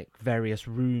like various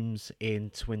rooms in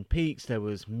Twin Peaks. There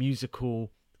was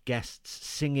musical guests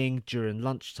singing during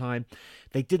lunchtime.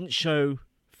 They didn't show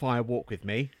Fire Walk With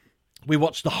Me. We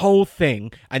watched the whole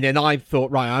thing, and then I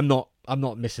thought, right, I'm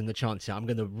not missing the chance here. I'm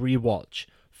going to rewatch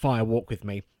Fire Walk With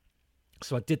Me.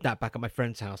 So I did that back at my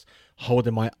friend's house,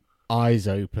 holding my eyes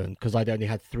open because I'd only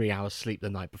had 3 hours sleep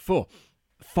the night before.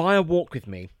 Fire Walk With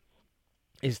Me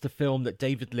is the film that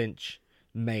David Lynch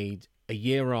made a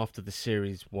year after the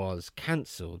series was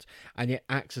cancelled, and it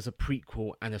acts as a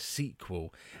prequel and a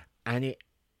sequel, and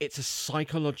it's a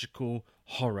psychological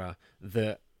horror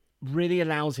that really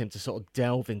allows him to sort of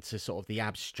delve into sort of the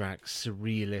abstract,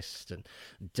 surrealist and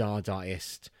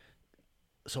Dadaist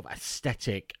sort of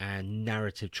aesthetic and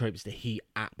narrative tropes that he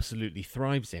absolutely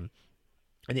thrives in.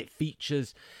 And it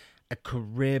features a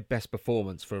career best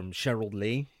performance from Cheryl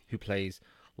Lee, who plays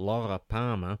Laura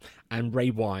Palmer, and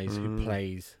Ray Wise, who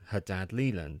plays her dad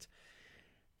Leland.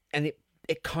 And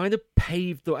it kind of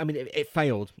paved the... I mean, it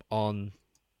failed on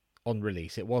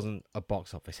release. It wasn't a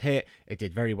box office hit. It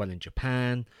did very well in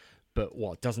Japan, but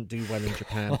what doesn't do well in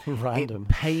Japan, Random. it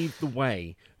paved the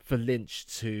way for Lynch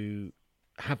to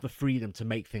have the freedom to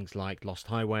make things like Lost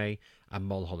Highway and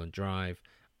Mulholland Drive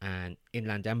and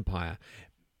Inland Empire.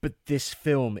 But this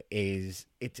film it's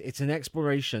an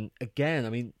exploration. Again, I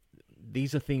mean,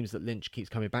 these are themes that Lynch keeps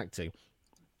coming back to.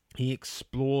 He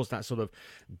explores that sort of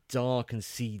dark and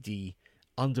seedy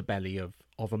underbelly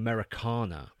of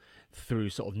Americana through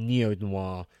sort of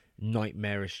neo-noir,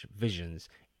 nightmarish visions.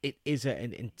 It is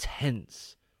an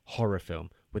intense horror film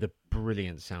with a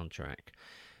brilliant soundtrack.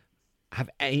 Have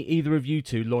either of you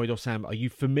two, Lloyd or Sam, are you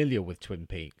familiar with Twin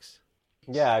Peaks?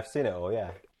 Yeah, I've seen it all,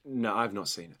 yeah. No, I've not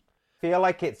seen it. I feel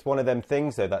like it's one of them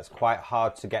things, though, that's quite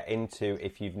hard to get into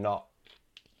if you've not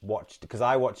watched... Because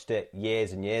I watched it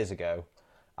years and years ago.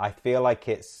 I feel like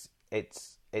it's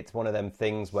one of them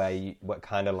things where we're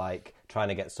kind of like trying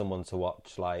to get someone to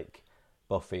watch, like,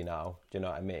 Buffy now. Do you know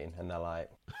what I mean? And they're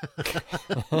like...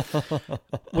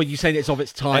 Well, you're saying it's of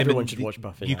its time. Everyone should watch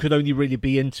Buffy. You could only really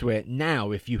be into it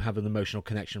now if you have an emotional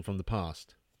connection from the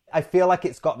past. I feel like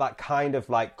it's got that kind of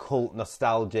like cult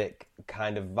nostalgic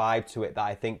kind of vibe to it that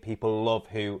I think people love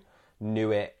who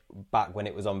knew it back when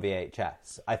it was on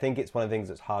VHS. I think it's one of the things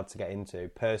that's hard to get into,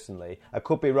 personally. I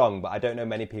could be wrong, but I don't know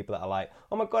many people that are like,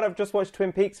 oh my God, I've just watched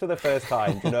Twin Peaks for the first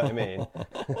time. Do you know what I mean?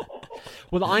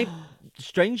 Well,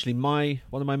 strangely,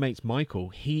 one of my mates,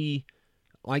 Michael,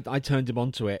 I turned him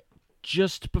onto it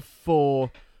just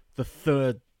before the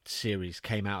third series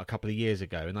came out a couple of years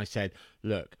ago. And I said,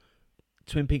 look,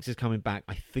 Twin Peaks is coming back.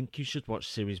 I think you should watch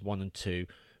series 1 and 2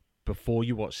 before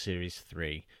you watch series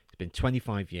 3. It's been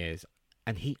 25 years.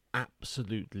 And he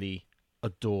absolutely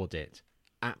adored it.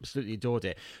 Absolutely adored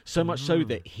it. So much so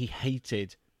that he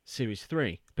hated series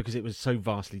 3 because it was so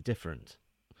vastly different.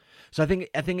 So I think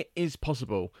it is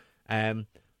possible.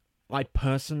 I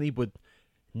personally would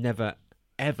never,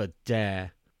 ever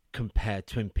dare compare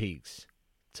Twin Peaks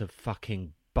to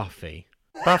fucking Buffy.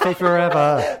 Buffy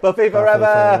forever. Buffy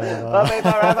forever. Buffy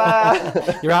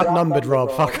forever. You're outnumbered,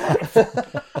 Rob. Fuck off.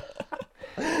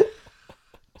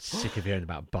 Sick of hearing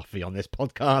about Buffy on this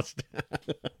podcast.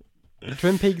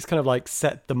 Twin Peaks kind of like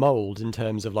set the mold in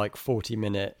terms of like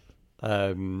 40-minute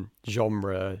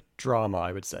genre drama,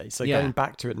 I would say. So Yeah. going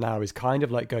back to it now is kind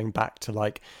of like going back to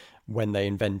like when they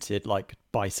invented like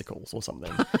bicycles or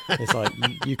something. It's like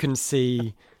you can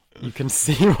see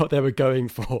what they were going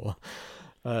for.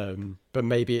 But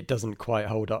maybe it doesn't quite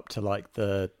hold up to like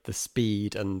the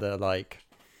speed and the like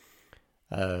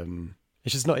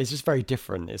it's just very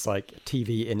different. It's like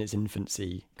TV in its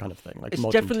infancy kind of thing. Like It's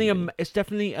modern definitely TV. it's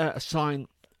definitely a sign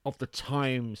of the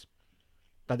times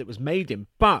that it was made in.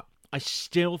 But I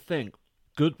still think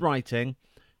good writing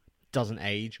doesn't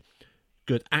age.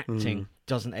 Good acting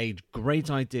doesn't age. Great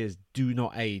ideas do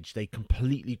not age. They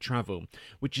completely travel,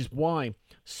 which is why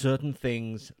certain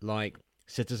things like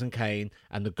Citizen Kane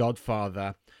and The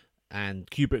Godfather and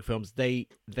Kubrick films, they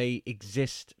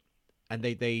exist and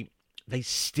they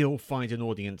still find an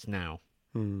audience now.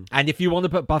 And if you want to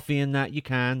put Buffy in that, you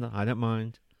can. I don't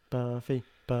mind. Buffy.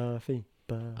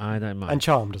 I don't mind. And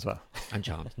Charmed as well. And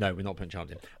Charmed. No, we're not putting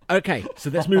Charmed in. Okay, so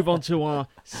let's move on to our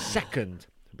second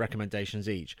recommendations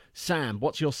each. Sam,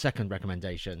 what's your second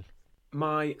recommendation?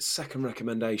 My second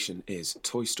recommendation is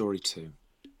Toy Story 2.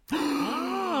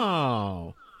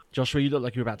 Oh, Joshua, you look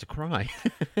like you're about to cry.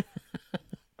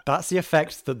 That's the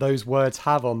effect that those words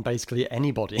have on basically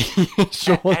anybody.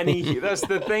 Surely. That's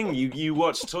the thing. You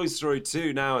watch Toy Story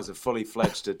 2 now as a fully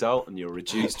fledged adult, and you're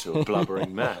reduced to a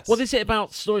blubbering mess. What is it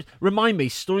about story? Remind me,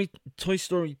 Toy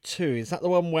Story 2. Is that the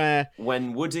one where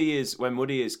when Woody is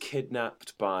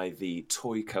kidnapped by the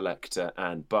toy collector,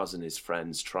 and Buzz and his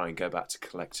friends try and go back to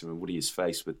collect him, and Woody is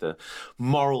faced with the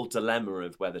moral dilemma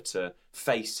of whether to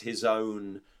face his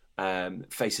own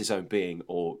being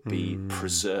or be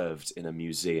preserved in a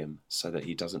museum so that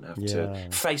he doesn't have to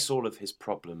face all of his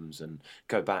problems and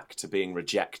go back to being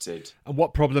rejected. And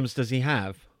what problems does he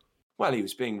have? Well, he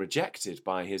was being rejected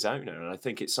by his owner, and I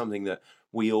think it's something that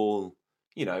we all,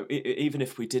 even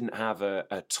if we didn't have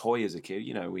a toy as a kid,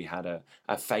 we had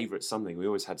a favourite something. We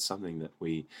always had something that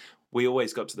we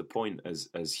always got to the point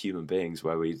as human beings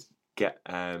where we'd get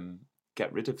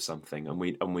get rid of something, and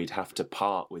we'd have to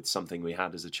part with something we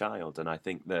had as a child. And I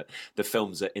think that the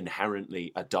films are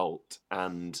inherently adult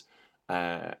and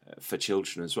for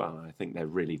children as well. I think they're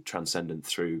really transcendent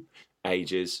through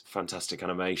ages. Fantastic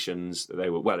animations.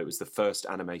 It was the first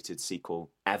animated sequel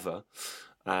ever,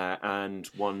 and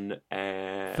won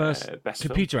first best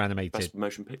computer film, animated best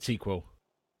motion picture sequel.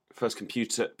 First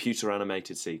computer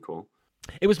animated sequel.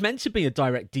 It was meant to be a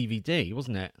direct DVD,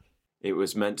 wasn't it? It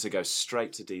was meant to go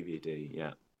straight to DVD,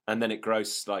 yeah. And then it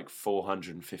grossed like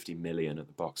 450 million at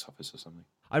the box office or something.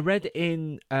 I read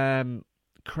in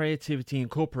Creativity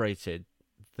Incorporated,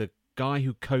 the guy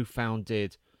who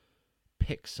co-founded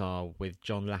Pixar with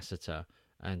John Lasseter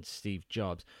and Steve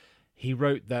Jobs, he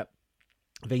wrote that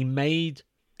they made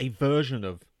a version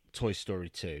of Toy Story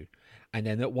 2, and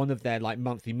then at one of their like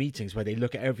monthly meetings where they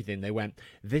look at everything, they went,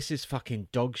 "This is fucking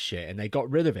dog shit," and they got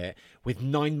rid of it with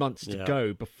 9 months to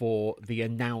go before the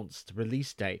announced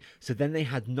release date. So then they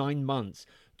had 9 months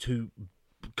to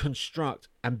construct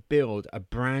and build a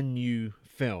brand new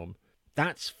film.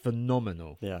 That's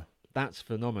phenomenal. Yeah. That's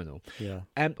phenomenal. Yeah.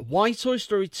 Why Toy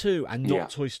Story 2 and not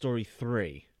Toy Story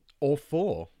 3 or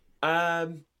 4?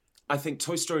 I think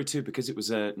Toy Story 2, because it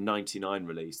was a 99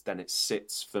 release, then it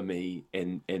sits for me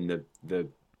in the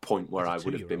point where I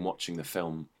would have been watching the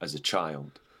film as a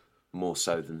child, more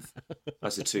so than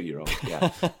as a 2-year-old.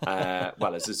 Yeah.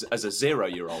 Well, as a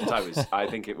 0-year-old, I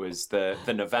think it was the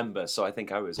November, so I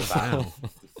think I was about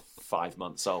 5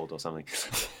 months old or something.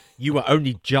 You were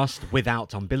only just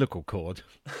without umbilical cord.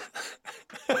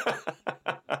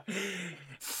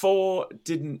 4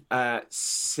 didn't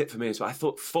sit for me as well. I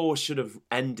thought 4 should have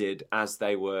ended as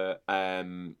they were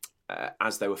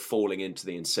falling into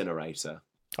the incinerator.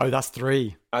 Oh, that's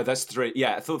 3. Oh, that's 3.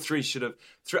 Yeah, I thought 3 should have.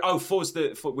 4's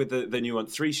with the new one.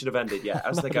 3 should have ended. Yeah,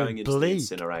 as they're going into the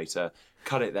incinerator.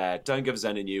 Cut it there. Don't give us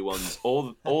any new ones.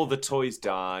 All the toys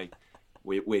die.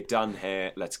 We're done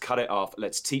here. Let's cut it off.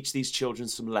 Let's teach these children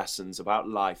some lessons about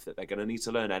life that they're going to need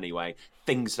to learn anyway.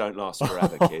 Things don't last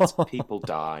forever, kids. People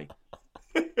die.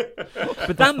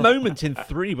 But that moment in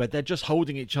 3 where they're just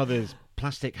holding each other's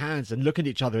plastic hands and looking at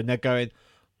each other and they're going,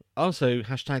 also,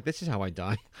 hashtag this is how I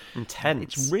die.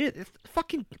 Intense. It's weird.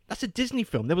 That's a Disney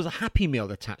film. There was a Happy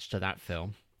Meal attached to that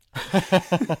film.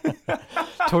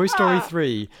 Toy Story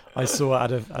 3 I saw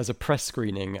as a press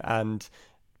screening, and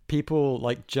people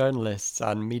like journalists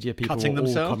and media people Cutting were all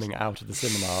themselves? coming out of the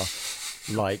cinema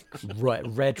like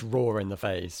red raw in the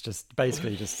face, just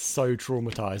basically just so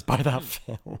traumatized by that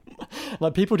film.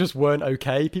 Like, people just weren't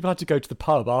okay. People had to go to the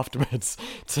pub afterwards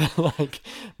to like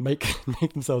make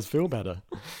themselves feel better.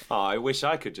 Oh, I wish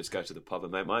I could just go to the pub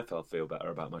and make myself feel better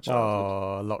about my childhood.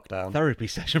 Oh, lockdown. Therapy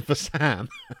session for Sam.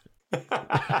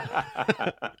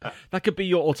 That could be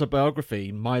your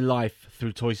autobiography, My Life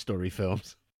Through Toy Story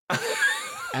Films.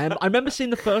 I remember seeing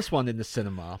the first one in the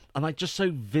cinema, and I just so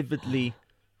vividly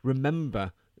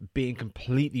remember being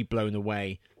completely blown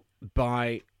away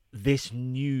by this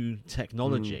new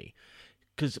technology.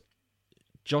 Because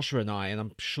Joshua and I, and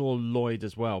I'm sure Lloyd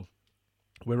as well,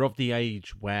 we're of the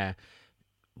age where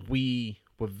we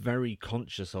were very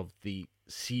conscious of the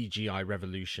CGI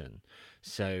revolution.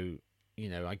 So, you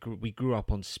know, we grew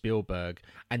up on Spielberg,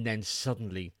 and then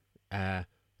suddenly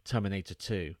Terminator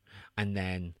 2, and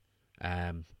then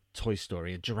Toy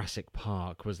Story and Jurassic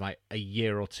Park was like a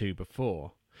year or two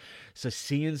before. So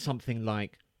seeing something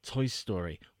like Toy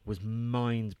Story was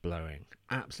mind-blowing,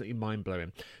 absolutely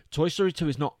mind-blowing. Toy Story 2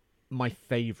 is not my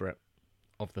favourite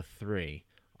of the 3.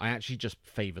 I actually just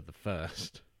favour the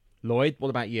first. Lloyd, what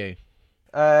about you?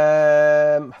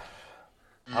 I'm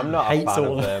not a fan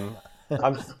of them.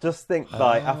 I'm just think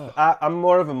like I'm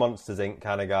more of a Monsters Inc.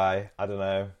 kind of guy. I don't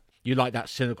know. You like that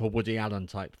cynical Woody Allen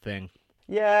type thing?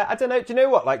 Yeah, I don't know. Do you know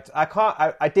what? Like,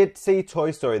 I did see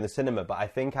Toy Story in the cinema, but I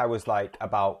think I was like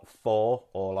about 4,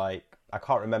 or like, I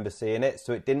can't remember seeing it.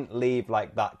 So it didn't leave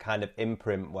like that kind of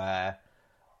imprint where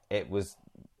it was,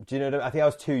 do you know what I mean? I think I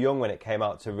was too young when it came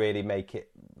out to really make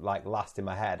it like last in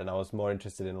my head. And I was more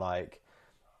interested in like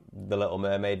The Little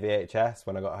Mermaid VHS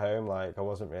when I got home. Like, I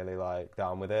wasn't really like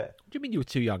down with it. What do you mean you were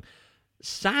too young?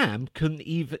 Sam didn't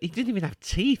even have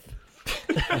teeth.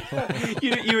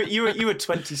 you were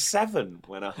 27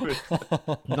 when I was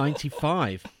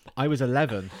 95. I was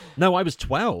 11. No, I was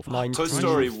 12. Toy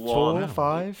Story 1.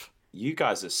 5. You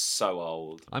guys are so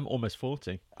old. I'm almost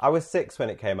 40. I was 6 when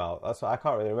it came out. That's why I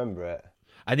can't really remember it.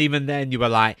 And even then you were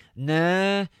like,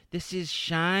 nah, this is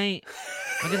shite.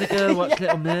 I'm going to go watch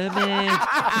Little Mermaid.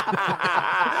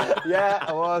 Yeah,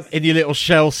 I was. In your little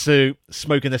shell suit,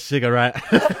 smoking a cigarette.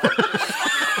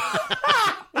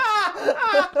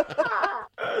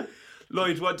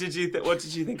 Lloyd, what did you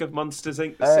think of Monsters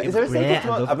Inc? Is there a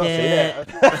sequel to I've not seen it.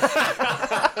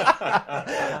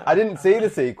 I didn't see the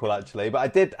sequel actually, but I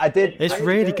did. It's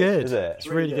really good. Is it? It's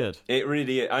really good. It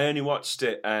really. I only watched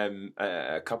it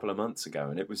a couple of months ago,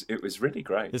 and it was really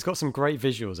great. It's got some great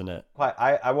visuals in it.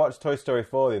 I watched Toy Story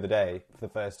 4 the other day for the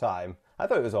first time. I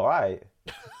thought it was all right.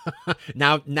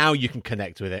 Now you can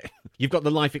connect with it. You've got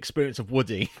the life experience of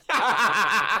Woody.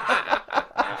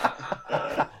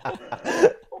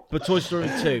 But Toy Story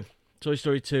 2. Toy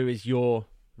Story 2 is your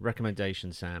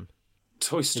recommendation, Sam.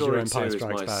 Toy Story 2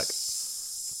 Strikes Back.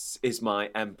 is my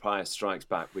Empire Strikes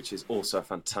Back, which is also a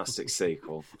fantastic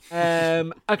sequel.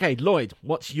 Okay, Lloyd,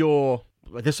 what's your...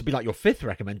 This will be like your fifth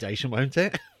recommendation, won't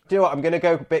it? Do you know what? I'm going to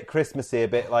go a bit Christmassy, a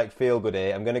bit like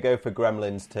feel-goody. I'm going to go for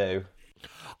Gremlins 2.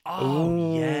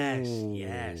 Oh,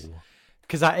 yes.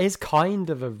 Because that is kind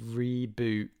of a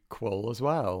reboot quel as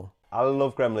well. I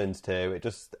love Gremlins 2.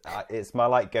 It's my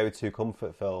like go-to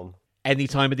comfort film. Any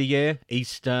time of the year,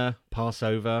 Easter,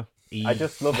 Passover, Eve. I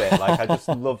just love it. Like I just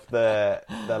love the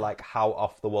like how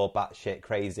off the wall batshit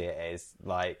crazy it is.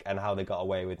 Like and how they got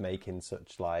away with making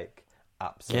such like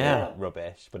absolute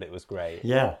rubbish, but it was great.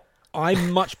 Yeah. I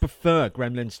much prefer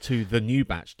Gremlins to the new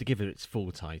batch, to give it its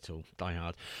full title, Die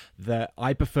Hard.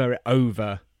 I prefer it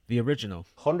over the original.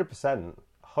 100%.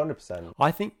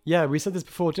 I think, we said this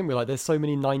before, didn't we? Like, there's so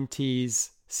many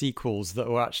 90s sequels that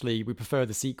are actually, we prefer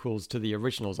the sequels to the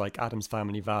originals, like Addams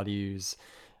Family Values.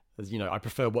 As you know, I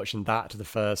prefer watching that to the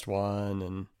first one.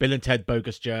 And Bill and Ted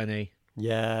Bogus Journey.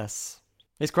 Yes.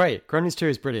 It's great. Gremlins 2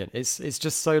 is brilliant. It's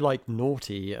just so, like,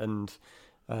 naughty and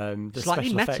the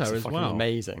slightly special meta effects are as fucking well.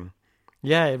 amazing.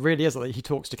 Yeah, it really is. Like, he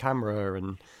talks to camera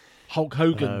and... Hulk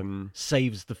Hogan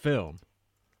saves the film.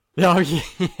 Oh, yeah.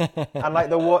 And like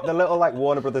the little like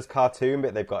Warner Brothers cartoon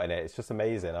bit they've got in it, it's just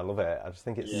amazing. I love it. I just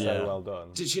think it's so well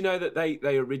done. Did you know that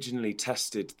they originally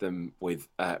tested them with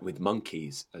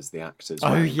monkeys as the actors?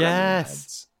 Oh, wearing gremlin yes.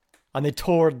 heads? And they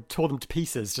tore them to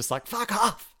pieces, just like, fuck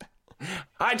off!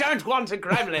 I don't want a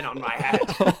gremlin on my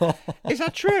head. Is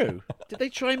that true? Did they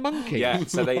try monkeys? Yeah,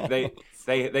 so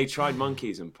they tried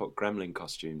monkeys and put gremlin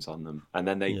costumes on them, and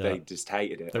then they just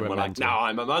hated it. They and were were like, mental. "No,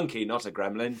 I'm a monkey, not a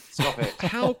gremlin. Stop it."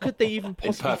 How could they even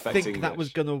possibly perfect think that English. was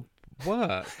going to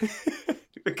work?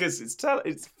 Because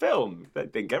it's film. They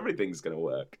think everything's going to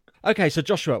work. Okay, so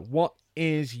Joshua, what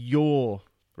is your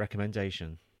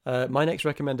recommendation? My next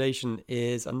recommendation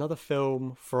is another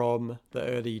film from the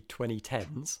early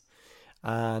 2010s,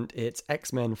 and it's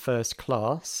X-Men First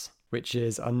Class, which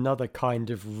is another kind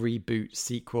of reboot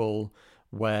sequel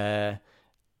where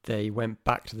they went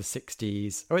back to the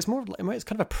 60s. Oh, it's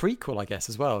kind of a prequel, I guess,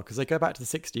 as well, because they go back to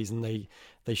the 60s and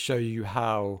they show you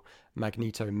how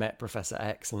Magneto met Professor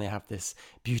X, and they have this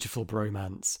beautiful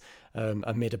bromance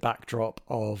amid a backdrop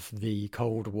of the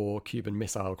Cold War Cuban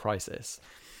Missile Crisis.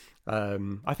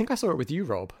 I think I saw it with you,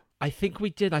 Rob. I think we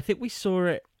did. I think we saw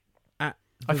it at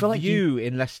the I feel like View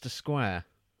in Leicester Square.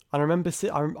 And I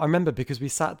remember because we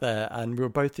sat there and we were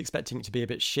both expecting it to be a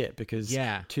bit shit because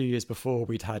 2 years before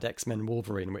we'd had X-Men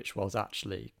Wolverine, which was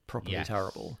actually properly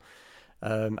terrible.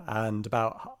 And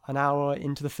about an hour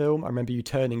into the film, I remember you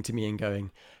turning to me and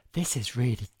going, "This is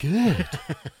really good."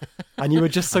 And you were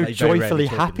just so And they very rarely joyfully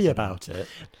talk in happy the about it.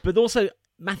 But also,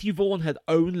 Matthew Vaughn had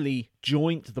only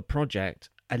joined the project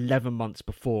 11 months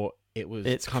before it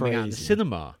was coming out in the crazy.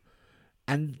 cinema.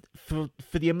 And for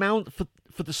the amount,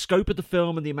 for the scope of the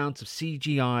film and the amount of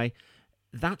CGI,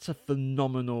 that's a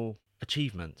phenomenal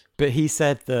achievement. But he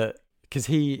said that because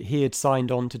he had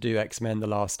signed on to do X-Men The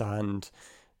Last Stand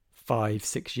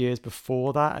 5-6 years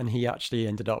before that, and he actually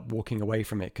ended up walking away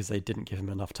from it because they didn't give him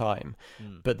enough time.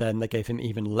 But then they gave him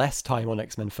even less time on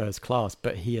X-Men First Class,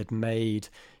 but he had made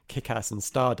Kick-Ass and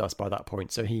Stardust by that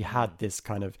point, so he had this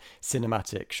kind of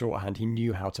cinematic shorthand. He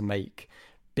knew how to make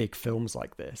big films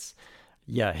like this.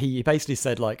 Yeah, he basically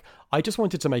said, like, I just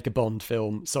wanted to make a Bond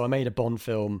film, so I made a Bond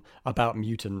film about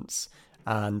mutants,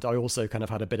 and I also kind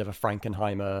of had a bit of a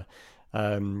Frankenheimer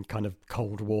kind of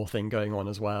Cold War thing going on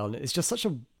as well. And it's just such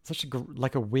a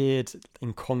like a weird,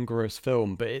 incongruous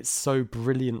film, but it's so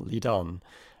brilliantly done.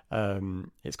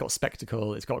 It's got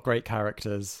spectacle, it's got great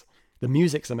characters, the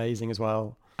music's amazing as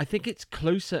well. I think it's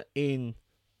closer in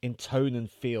tone and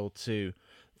feel to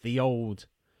the old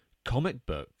comic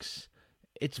books.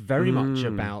 It's very much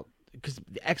about, because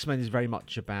X-Men is very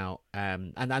much about,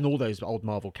 and all those old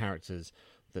Marvel characters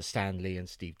that Stan Lee and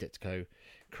Steve Ditko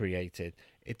created.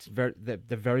 They're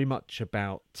very much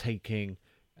about taking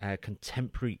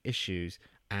contemporary issues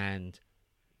and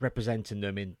representing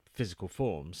them in physical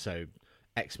form. So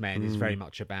X-Men is very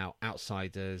much about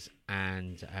outsiders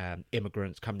and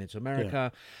immigrants coming into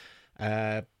America.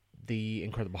 The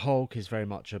Incredible Hulk is very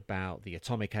much about the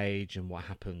atomic age and what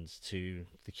happens to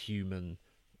the human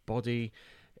body.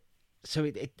 So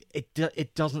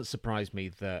it doesn't surprise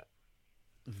me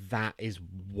that is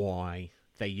why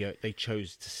they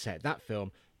chose to set that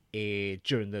film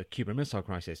during the Cuban Missile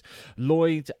Crisis.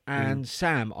 Lloyd and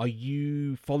Sam, are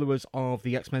you followers of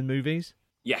the X-Men movies?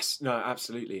 Yes, no,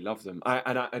 absolutely love them.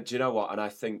 And do you know what? And I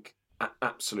think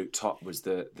absolute top was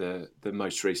the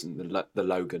most recent, the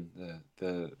Logan,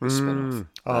 the spin-off.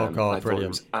 Oh God, I brilliant! thought it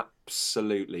was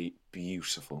absolutely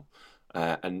beautiful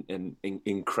and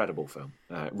incredible film.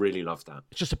 Really loved that.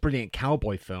 It's just a brilliant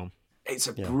cowboy film. It's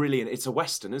a brilliant. It's a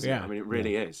western, isn't it? Yeah. I mean, it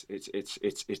really is.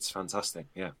 It's fantastic.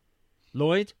 Yeah.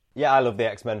 Lloyd? Yeah, I love the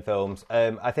X-Men films.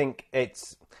 I think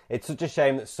it's such a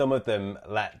shame that some of them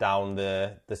let down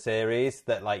the series,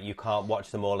 that like you can't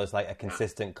watch them all as like a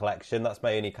consistent collection. That's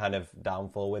my only kind of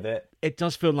downfall with it. It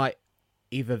does feel like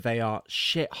either they are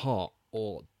shit hot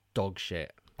or dog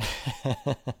shit.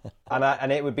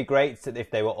 And it would be great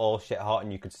if they were all shit hot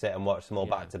and you could sit and watch them all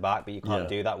back to back, but you can't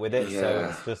do that with it. Yeah. So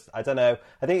it's just, I don't know.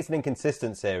 I think it's an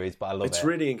inconsistent series, but I love it. It's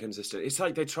really inconsistent. It's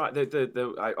like they try.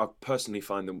 I personally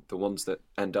find the ones that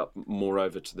end up more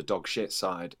over to the dog shit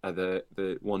side are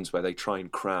the ones where they try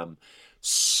and cram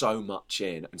so much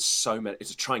in and so many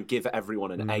to try and give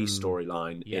everyone an A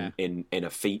storyline in a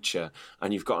feature,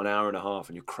 and you've got an hour and a half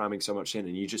and you're cramming so much in,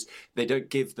 and they don't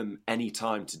give them any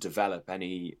time to develop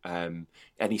any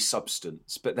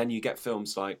substance. But then you get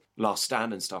films like Last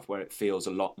Stand and stuff where it feels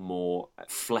a lot more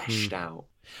fleshed out.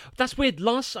 That's weird.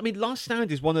 Last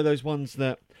Stand is one of those ones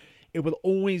that it will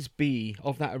always be,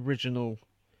 of that original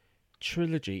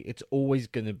trilogy, it's always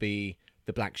going to be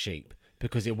the black sheep,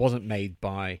 because it wasn't made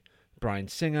by Bryan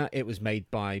Singer. It was made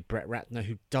by Brett Ratner,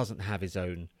 who doesn't have his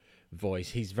own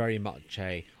voice. He's very much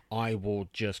I will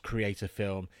just create a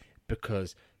film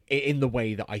because in the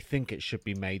way that I think it should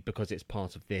be made, because it's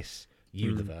part of this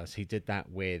universe. He did that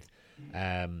with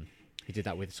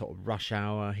sort of Rush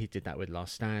Hour. He did that with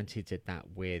Last Stand. He did that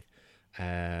with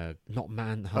not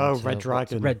Manhunter. Red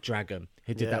Dragon. Red Dragon.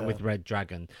 He did that with Red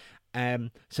Dragon.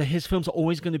 So his films are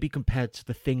always going to be compared to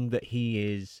the thing that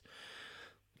he is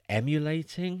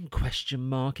emulating,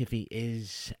 if he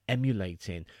is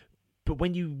emulating. But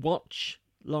when you watch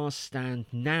Last Stand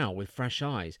now with fresh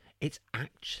eyes, it's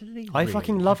actually I really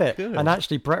fucking love it. good. And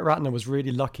actually, Brett Ratner was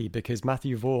really lucky because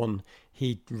Matthew Vaughn,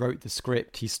 he wrote the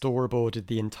script, he storyboarded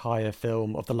the entire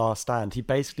film of The Last Stand. He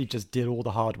basically just did all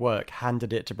the hard work,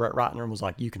 handed it to Brett Ratner, and was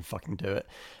like, "You can fucking do it,"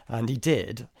 and he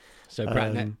did. So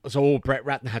all Brett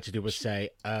Ratner had to do was say,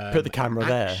 "Put the camera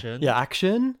action." there." Yeah,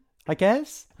 action. I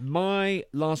guess. My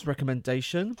last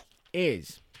recommendation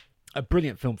is a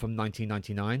brilliant film from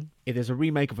 1999. It is a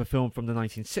remake of a film from the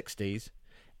 1960s.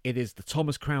 It is The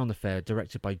Thomas Crown Affair,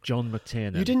 directed by John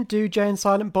McTiernan. You didn't do Jay and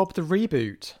Silent Bob the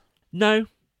reboot. No,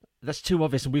 that's too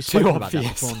obvious, and we've Too spoken about that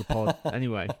obvious. before on the pod.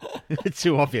 Anyway, it's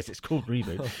too obvious. It's called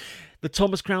Reboot. The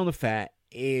Thomas Crown Affair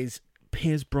is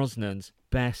Pierce Brosnan's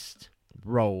best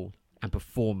role and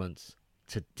performance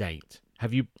to date.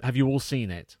 Have you all seen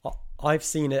it? I've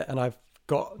seen it and I've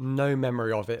got no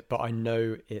memory of it, but I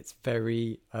know it's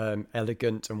very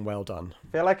elegant and well done.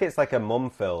 I feel like it's like a mum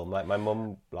film. Like my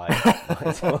mum likes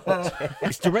to watch it.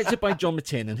 It's directed by John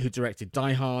McTiernan, who directed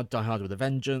Die Hard with a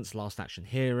Vengeance, Last Action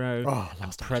Hero,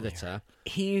 and Predator.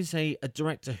 He is a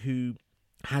director who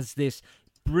has this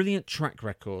brilliant track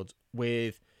record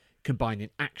with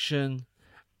combining action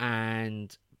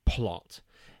and plot.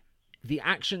 The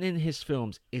action in his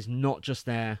films is not just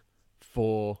there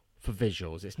for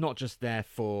visuals. It's not just there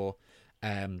for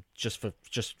just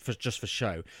for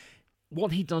show.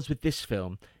 What he does with this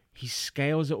film, he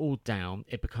scales it all down.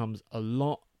 It becomes a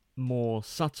lot more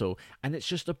subtle, and it's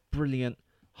just a brilliant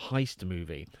heist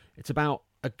movie. It's about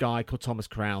a guy called Thomas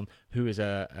Crown who is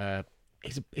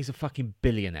he's a fucking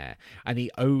billionaire, and he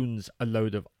owns a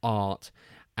load of art.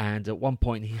 And at one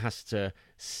point, he has to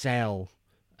sell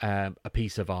a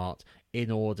piece of art in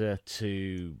order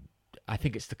to, I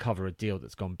think it's to cover a deal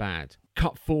that's gone bad.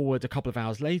 Cut forward a couple of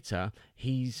hours later,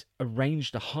 he's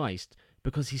arranged a heist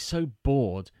because he's so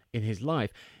bored in his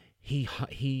life.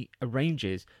 He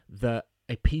arranges that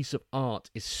a piece of art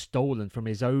is stolen from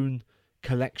his own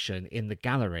collection in the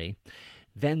gallery.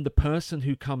 Then the person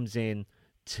who comes in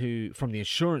from the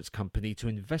insurance company to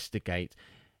investigate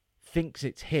thinks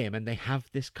it's him, and they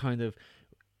have this kind of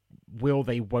will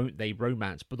they, won't they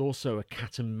romance, but also a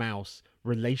cat and mouse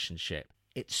relationship.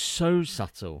 It's so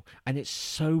subtle and it's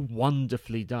so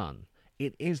wonderfully done.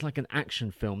 It is like an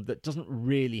action film that doesn't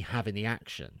really have any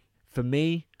action. For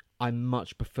me, I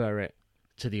much prefer it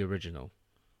to the original.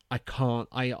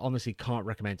 I honestly can't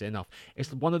recommend it enough.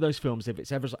 It's one of those films. If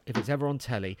it's ever on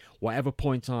telly, whatever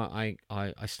point I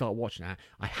start watching it,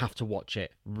 I have to watch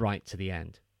it right to the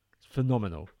end. It's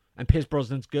phenomenal. And Pierce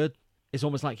Brosnan's good. It's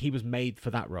almost like he was made for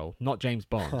that role, not James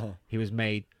Bond. He was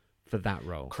made for that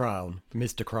role. Crown,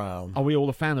 Mr. Crown. Are we all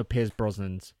a fan of Pierce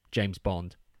Brosnan's James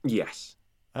Bond? Yes.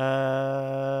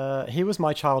 He was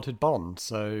my childhood Bond,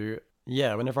 so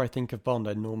yeah, whenever I think of Bond,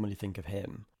 I normally think of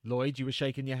him. Lloyd, you were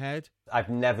shaking your head? I've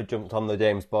never jumped on the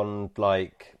James Bond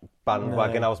like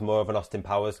bandwagon. No. I was more of an Austin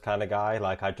Powers kind of guy.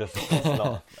 Like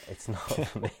it's not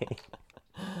for me.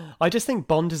 I just think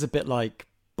Bond is a bit like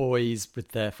boys with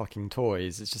their fucking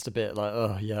toys. It's just a bit like,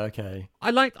 oh yeah, okay. I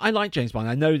like James Bond.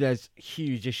 I know there's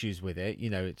huge issues with it.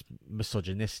 You know, it's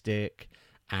misogynistic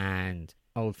and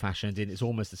old-fashioned, and it's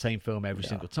almost the same film every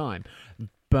single time.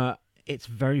 But it's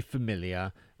very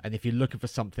familiar, and if you're looking for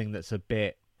something that's a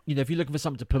bit, you know, if you're looking for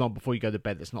something to put on before you go to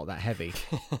bed that's not that heavy,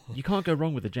 you can't go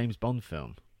wrong with a James Bond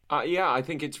film. Yeah, I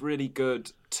think it's really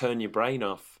good turn your brain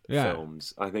off Yeah.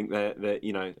 films. I think that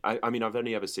you know, I mean, I've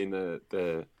only ever seen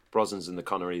the Brosnans and the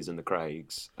Connerys and the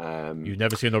Craigs. You've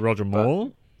never seen the Roger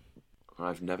Moore?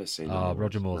 I've never seen. Oh,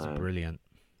 Roger Moore's brilliant.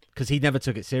 Because he never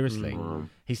took it seriously.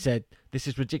 He said, "This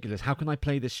is ridiculous. How can I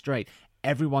play this straight?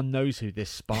 Everyone knows who this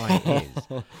spy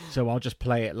is. So I'll just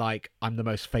play it like I'm the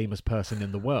most famous person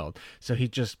in the world." So he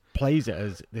just plays it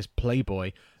as this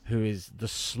playboy who is the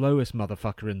slowest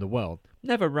motherfucker in the world.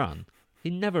 Never run. He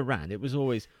never ran. It was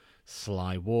always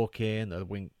sly walking, a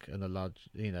wink and a large,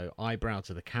 eyebrow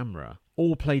to the camera.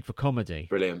 All played for comedy.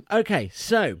 Brilliant. Okay,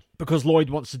 so because Lloyd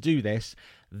wants to do this,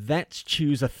 let's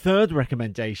choose a third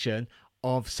recommendation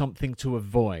of something to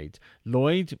avoid.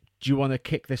 Lloyd, do you want to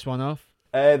kick this one off?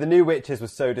 The New Witches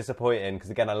was so disappointing because,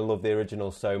 again, I love the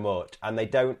original so much, and they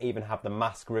don't even have the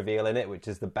mask reveal in it, which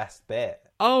is the best bit.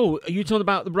 Oh, are you talking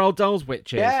about the Roald Dahl's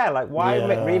Witches? Yeah, like why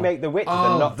remake the Witches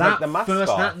and not take the mask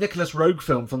off? That Nicholas Rogue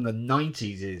film from the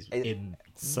 90s is immense.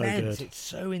 So good. It's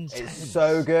so intense. It's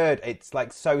so good. It's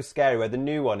like so scary. Where the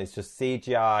new one is just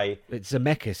CGI. It's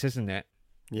Zemeckis, isn't it?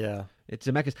 Yeah. It's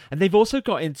Zemeckis, and they've also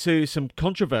got into some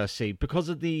controversy because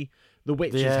of the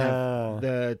witches have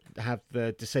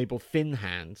the disabled thin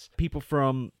hands. People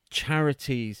from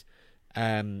charities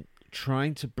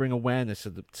trying to bring awareness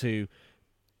to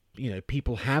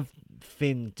people have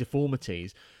thin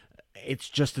deformities. It's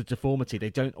just a deformity. They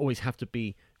don't always have to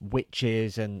be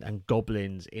witches and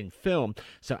goblins in film.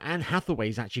 So Anne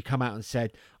Hathaway's actually come out and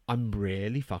said, "I'm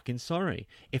really fucking sorry.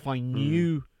 If I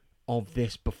knew of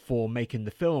this before making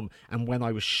the film, and when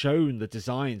I was shown the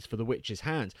designs for the witch's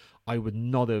hands, I would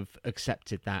not have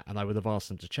accepted that, and I would have asked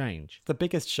them to change." The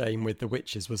biggest shame with the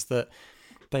Witches was that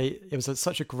it was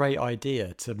such a great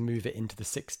idea to move it into the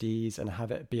 60s and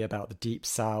have it be about the Deep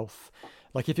South.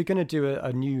 Like, if you're going to do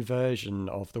a new version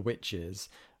of the Witches,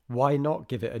 why not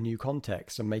give it a new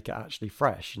context and make it actually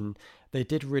fresh? And they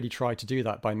did really try to do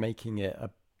that by making it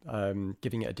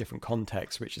giving it a different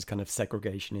context, which is kind of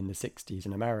segregation in the 60s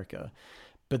in America.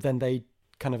 But then they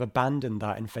kind of abandoned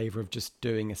that in favor of just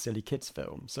doing a silly kids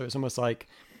film. So it's almost like,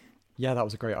 yeah, that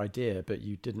was a great idea, but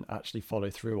you didn't actually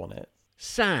follow through on it.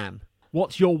 Sam,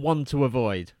 what's your one to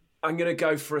avoid? I'm going to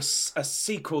go for a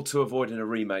sequel to avoid and a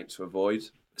remake to avoid.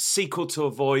 Sequel to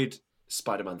avoid,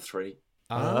 Spider-Man 3.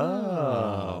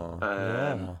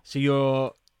 Yeah.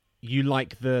 So you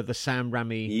like the Sam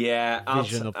Raimi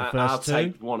vision of the first I'll two?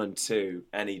 take 1 and 2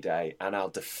 any day, and I'll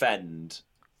defend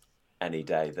any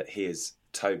day that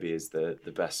Toby is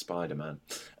the best Spider-Man.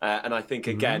 And I think,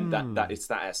 again, that it's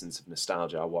that essence of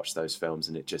nostalgia. I watch those films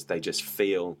and they just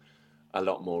feel a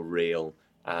lot more real.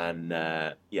 And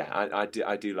I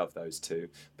do love those two.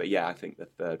 But yeah, I think the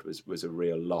third was a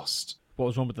real lost. What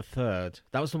was wrong with the third?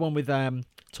 That was the one with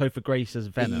Topher Grace as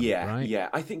Venom, right? Yeah,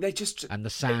 I think they just and the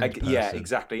Sand person. Yeah,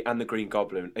 exactly, and the Green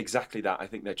Goblin, exactly that. I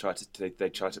think they try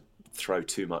to throw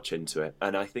too much into it,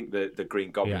 and I think the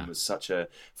Green Goblin was such a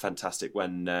fantastic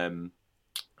when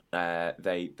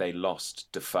they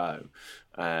lost Defoe,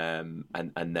 and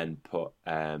then put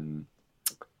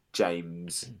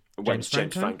James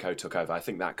Franco took over. I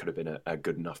think that could have been a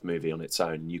good enough movie on its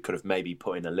own. You could have maybe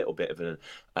put in a little bit of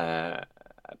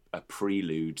a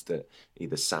prelude that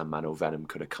either Sandman or Venom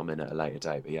could have come in at a later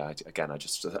date. But yeah,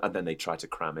 and then they tried to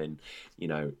cram in,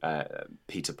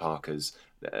 Peter Parker's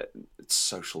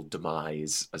social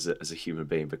demise as a human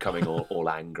being, becoming all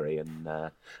angry, and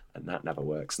that never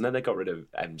works. And then they got rid of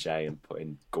MJ and put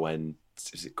in Gwen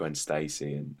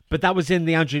Stacy, but that was in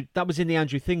the Andrew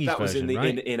Thingy's version. That was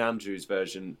right? in Andrew's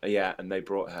version, and they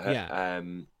brought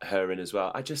her in as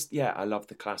well. I love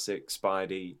the classic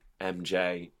Spidey,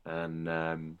 MJ,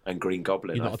 and Green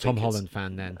Goblin. You're not a Tom Holland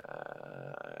fan then?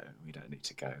 We don't need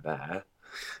to go there.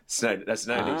 There's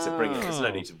no need to bring it. There's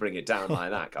no need to bring it down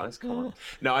like that, guys. Come on.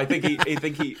 No, I think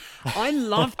he. I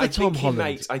love the Tom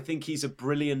Holland. I think he's a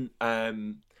brilliant. I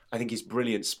think he's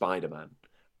brilliant Spider-Man.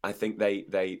 I think they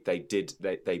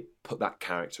put that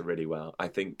character really well. I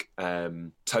think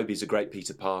Tobey's a great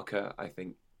Peter Parker. I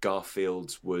think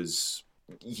Garfield was.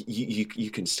 You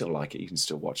can still like it. You can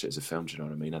still watch it as a film. Do you know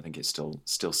what I mean? I think it still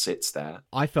sits there.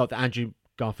 I felt that Andrew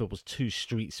Garfield was too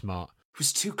street smart. He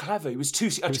was too clever. He was too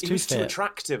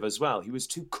attractive as well. He was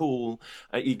too cool.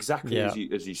 Exactly as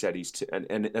you said. He's too,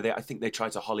 and I think they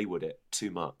tried to Hollywood it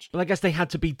too much. Well, I guess they had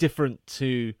to be different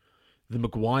to the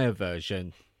Maguire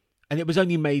version, and it was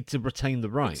only made to retain the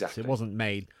rights. Exactly. It wasn't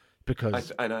made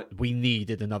because we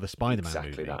needed another Spider-Man movie.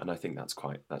 Exactly that, and I think that's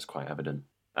quite evident.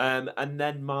 And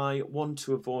then my one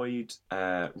to avoid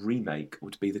remake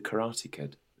would be the Karate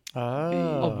Kid.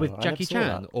 With Jackie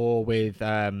Chan or with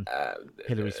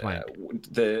Hilary Swank. What's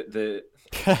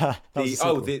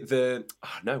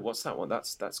that one?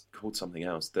 That's called something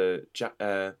else. The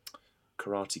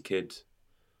Karate Kid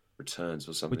Returns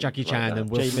or something with Jackie Chan like and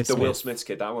Will Smith. The Will Smith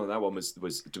kid. That one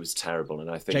was terrible,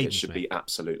 and I think it should be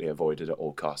absolutely avoided at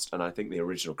all cost. And I think the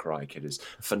original Karate Kid is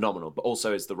phenomenal, but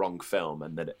also is the wrong film,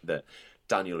 and that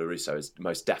Daniel LaRusso is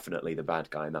most definitely the bad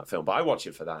guy in that film. But I watch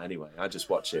it for that anyway. I just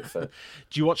watch it for.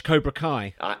 Do you watch Cobra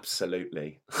Kai?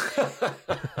 Absolutely.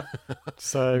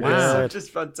 So wow,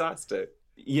 just fantastic.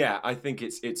 Yeah, I think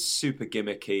it's super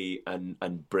gimmicky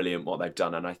and brilliant what they've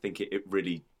done, and I think it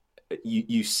really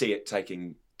you see it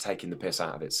taking the piss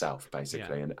out of itself,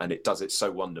 basically, and it does it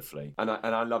so wonderfully. And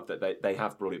I love that they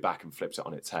have brought it back and flipped it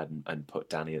on its head and put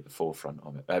Danny at the forefront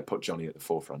of it. Put Johnny at the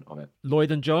forefront of it. Lloyd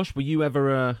and Josh, were you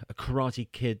ever a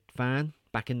Karate Kid fan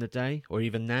back in the day, or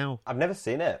even now? I've never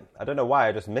seen it. I don't know why.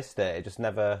 I just missed it. It just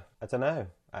never. I don't know.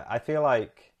 I feel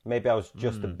like maybe I was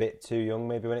just a bit too young.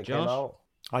 Maybe when it came out.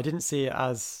 I didn't see it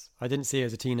as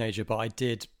a teenager, but I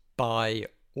did buy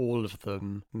all of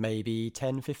them maybe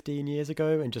 10, 15 years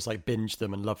ago and just like binged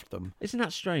them and loved them. Isn't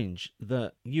that strange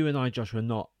that you and I, Josh, were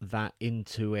not that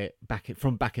into it back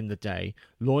in the day?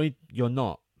 Lloyd, you're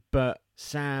not. But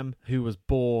Sam, who was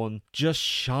born just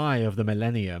shy of the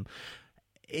millennium,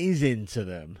 is into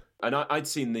them. And I'd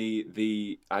seen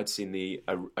the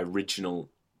original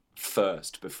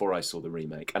first before I saw the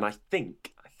remake, and I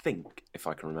think if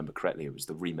I can remember correctly, it was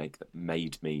the remake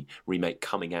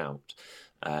coming out.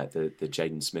 The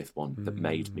Jaden Smith one that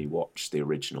made me watch the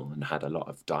original, and had a lot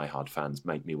of diehard fans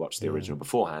make me watch the original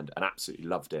beforehand, and absolutely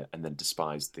loved it, and then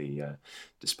despised the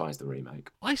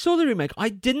remake. I saw the remake. I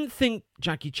didn't think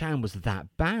Jackie Chan was that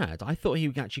bad. I thought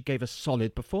he actually gave a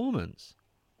solid performance.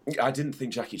 I didn't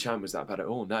think Jackie Chan was that bad at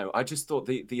all. No, I just thought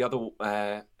the other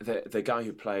the guy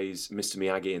who plays Mr.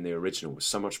 Miyagi in the original was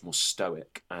so much more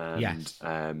stoic, and yes.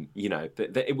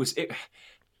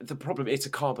 The problem, it's a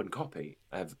carbon copy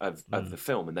of the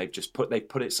film, and they've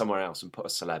put it somewhere else and put a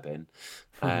celeb in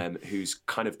who's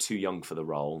kind of too young for the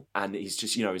role, and he's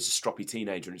just he's a stroppy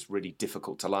teenager, and it's really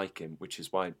difficult to like him, which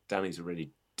is why Danny's a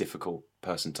really difficult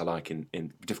person to like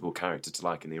in difficult character to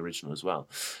like in the original as well.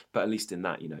 But at least in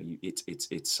that,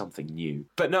 it's something new.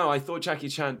 But no, I thought Jackie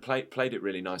Chan played it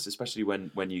really nice, especially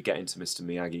when you get into Mr.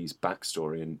 Miyagi's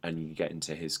backstory and you get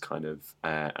into his kind of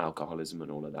alcoholism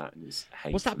and all of that, and his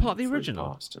hate. Was that part of the original?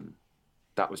 Past, and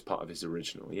that was part of his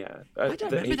original. Yeah, I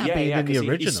don't remember that being in the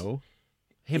original.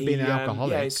 Him being an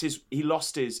alcoholic. He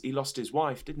lost his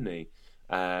wife, didn't he?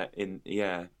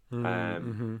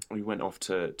 He went off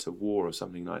to war or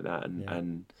something like that,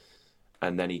 and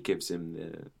then he gives him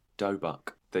the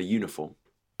Dobuck, the uniform.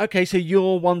 Okay, so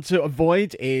your one to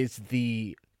avoid is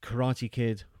the Karate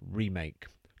Kid remake.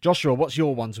 Joshua, what's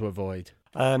your one to avoid?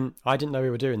 I didn't know we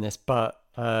were doing this, but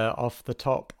off the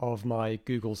top of my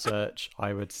Google search,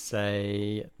 I would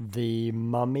say The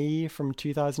Mummy from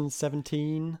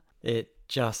 2017. It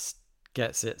just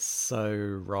gets it so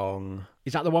wrong.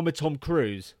 Is that the one with Tom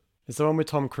Cruise? It's the one with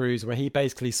Tom Cruise where he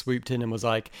basically swooped in and was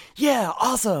like, yeah,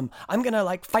 awesome, I'm gonna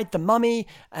like fight the mummy,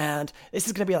 and this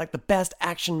is gonna be like the best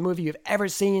action movie you've ever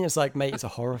seen. It's like, mate, it's a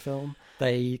horror film.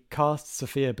 They cast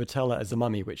Sophia Boutella as the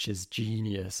mummy, which is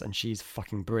genius, and she's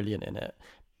fucking brilliant in it.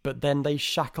 But then they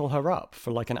shackle her up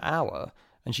for like an hour,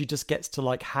 and she just gets to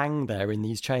like hang there in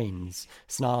these chains,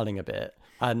 snarling a bit,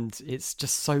 and it's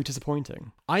just so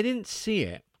disappointing. I didn't see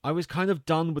it. I was kind of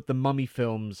done with the mummy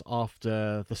films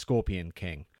after The Scorpion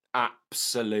King.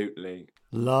 Absolutely.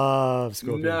 Love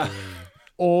Scorpion King.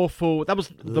 Awful. That was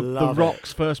the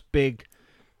Rock's first big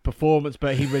performance,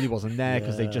 but he really wasn't there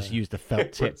because they just used the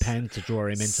felt tip pen to draw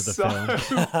him into the film.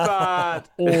 Bad.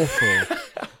 Awful.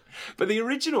 But the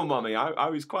original Mummy, I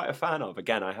was quite a fan of.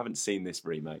 Again, I haven't seen this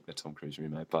remake, the Tom Cruise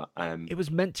remake, but It was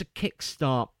meant to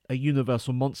kickstart a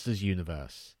Universal Monsters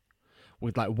universe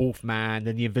with like Wolfman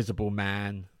and the Invisible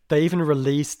Man. They even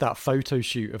released that photo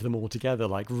shoot of them all together,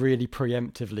 like really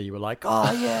preemptively. We're like,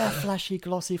 oh yeah, flashy,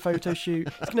 glossy photo shoot.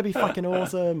 It's going to be fucking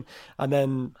awesome. And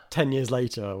then 10 years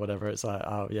later or whatever, it's like,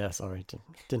 oh yeah, sorry,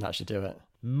 didn't actually do it.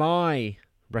 My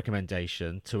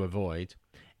recommendation to avoid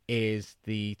is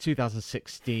the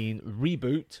 2016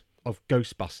 reboot of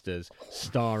Ghostbusters,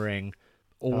 starring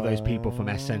all those people from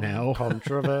SNL.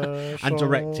 Controversial. And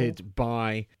directed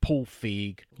by Paul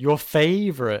Feig. Your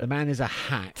favourite. The man is a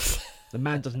hack. The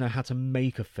man doesn't know how to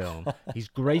make a film. He's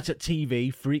great at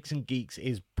TV. Freaks and Geeks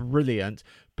is brilliant.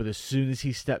 But as soon as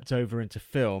he stepped over into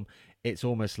film, it's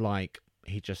almost like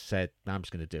he just said, no, I'm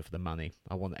just going to do it for the money.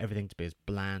 I want everything to be as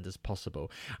bland as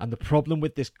possible. And the problem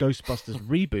with this Ghostbusters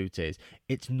reboot is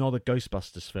it's not a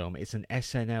Ghostbusters film. It's an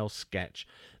SNL sketch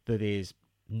that is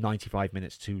 95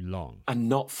 minutes too long. And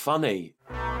not funny.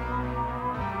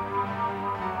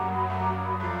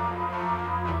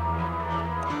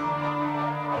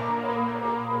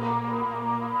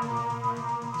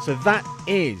 So that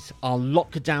is our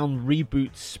Lockdown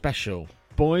Reboot special.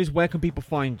 Boys, where can people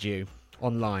find you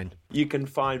online? You can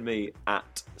find me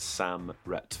at Sam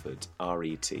Retford,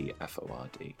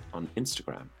 Retford, on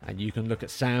Instagram. And you can look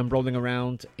at Sam rolling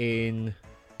around in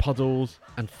puddles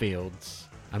and fields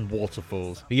and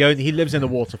waterfalls. He lives in a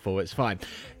waterfall, it's fine.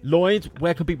 Lloyd,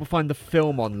 where can people find the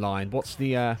film online? What's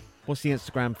the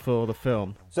Instagram for the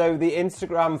film? So the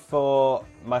Instagram for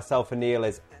myself and Neil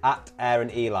is at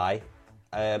Aaron Eli.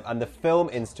 And the film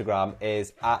Instagram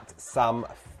is at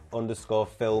Sam_film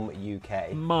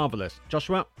UK. Marvellous.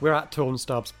 Joshua? We're at Torn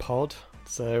Stubs Pod,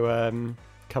 so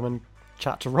come and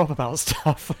chat to Rob about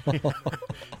stuff.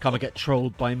 Come and get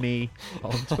trolled by me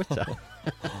on Twitter.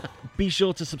 Be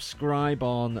sure to subscribe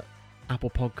on Apple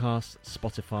Podcasts,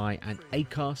 Spotify and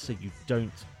Acast so you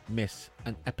don't miss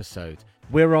an episode.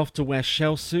 We're off to wear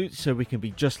shell suits so we can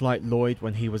be just like Lloyd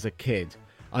when he was a kid.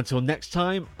 Until next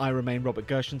time, I remain Robert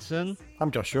Gershenson.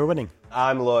 I'm Joshua Winning.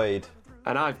 I'm Lloyd.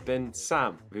 And I've been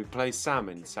Sam, who plays Sam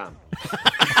in Sam.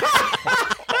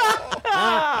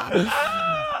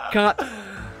 Cut.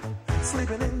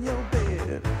 Sleeping in your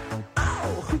bed.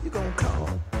 Oh, who you gonna call?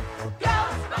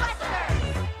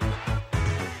 Ghostbusters!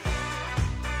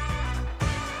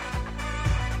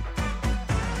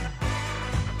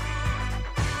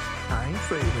 I ain't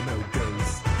afraid of no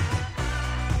ghosts.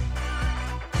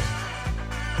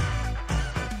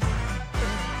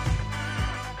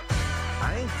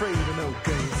 I ain't afraid of no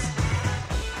ghosts.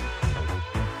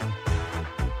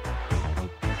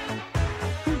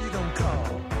 Who you gonna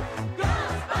call?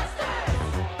 Ghostbusters!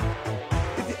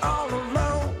 If you're all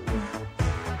alone,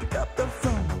 pick up the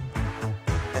phone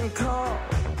and call.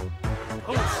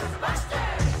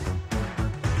 Ghostbusters!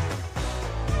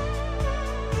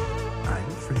 I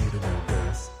ain't afraid of no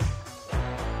ghosts.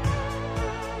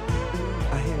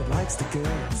 I hear it likes the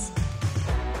girls.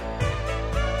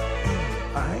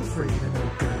 I ain't afraid of no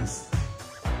ghosts.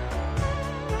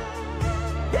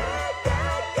 Yeah,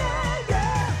 yeah, yeah,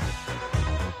 yeah.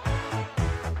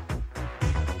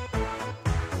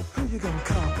 Who you gonna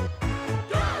call?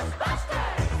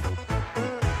 Ghostbusters!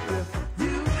 If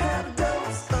you have a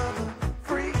dose of a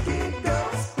freaky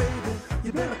ghost, baby,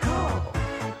 you better call.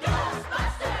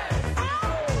 Ghostbusters!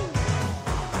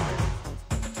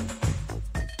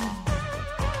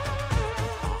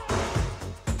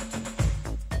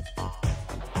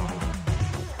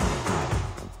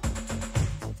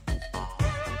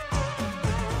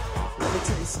 Let me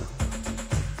tell you something.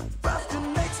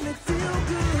 Bustin' makes me feel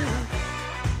good.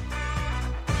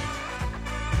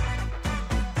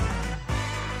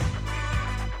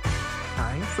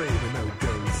 I ain't afraid of no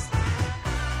ghosts.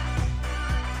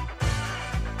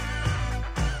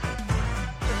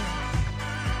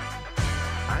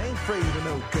 I ain't afraid of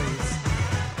no ghosts.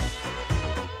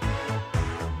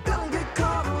 Don't get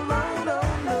caught alone, oh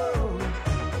no.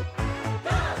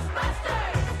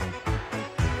 Ghostbusters!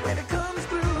 When it comes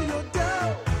through your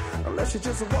door, unless you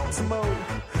just want some more,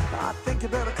 I think you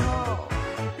better call.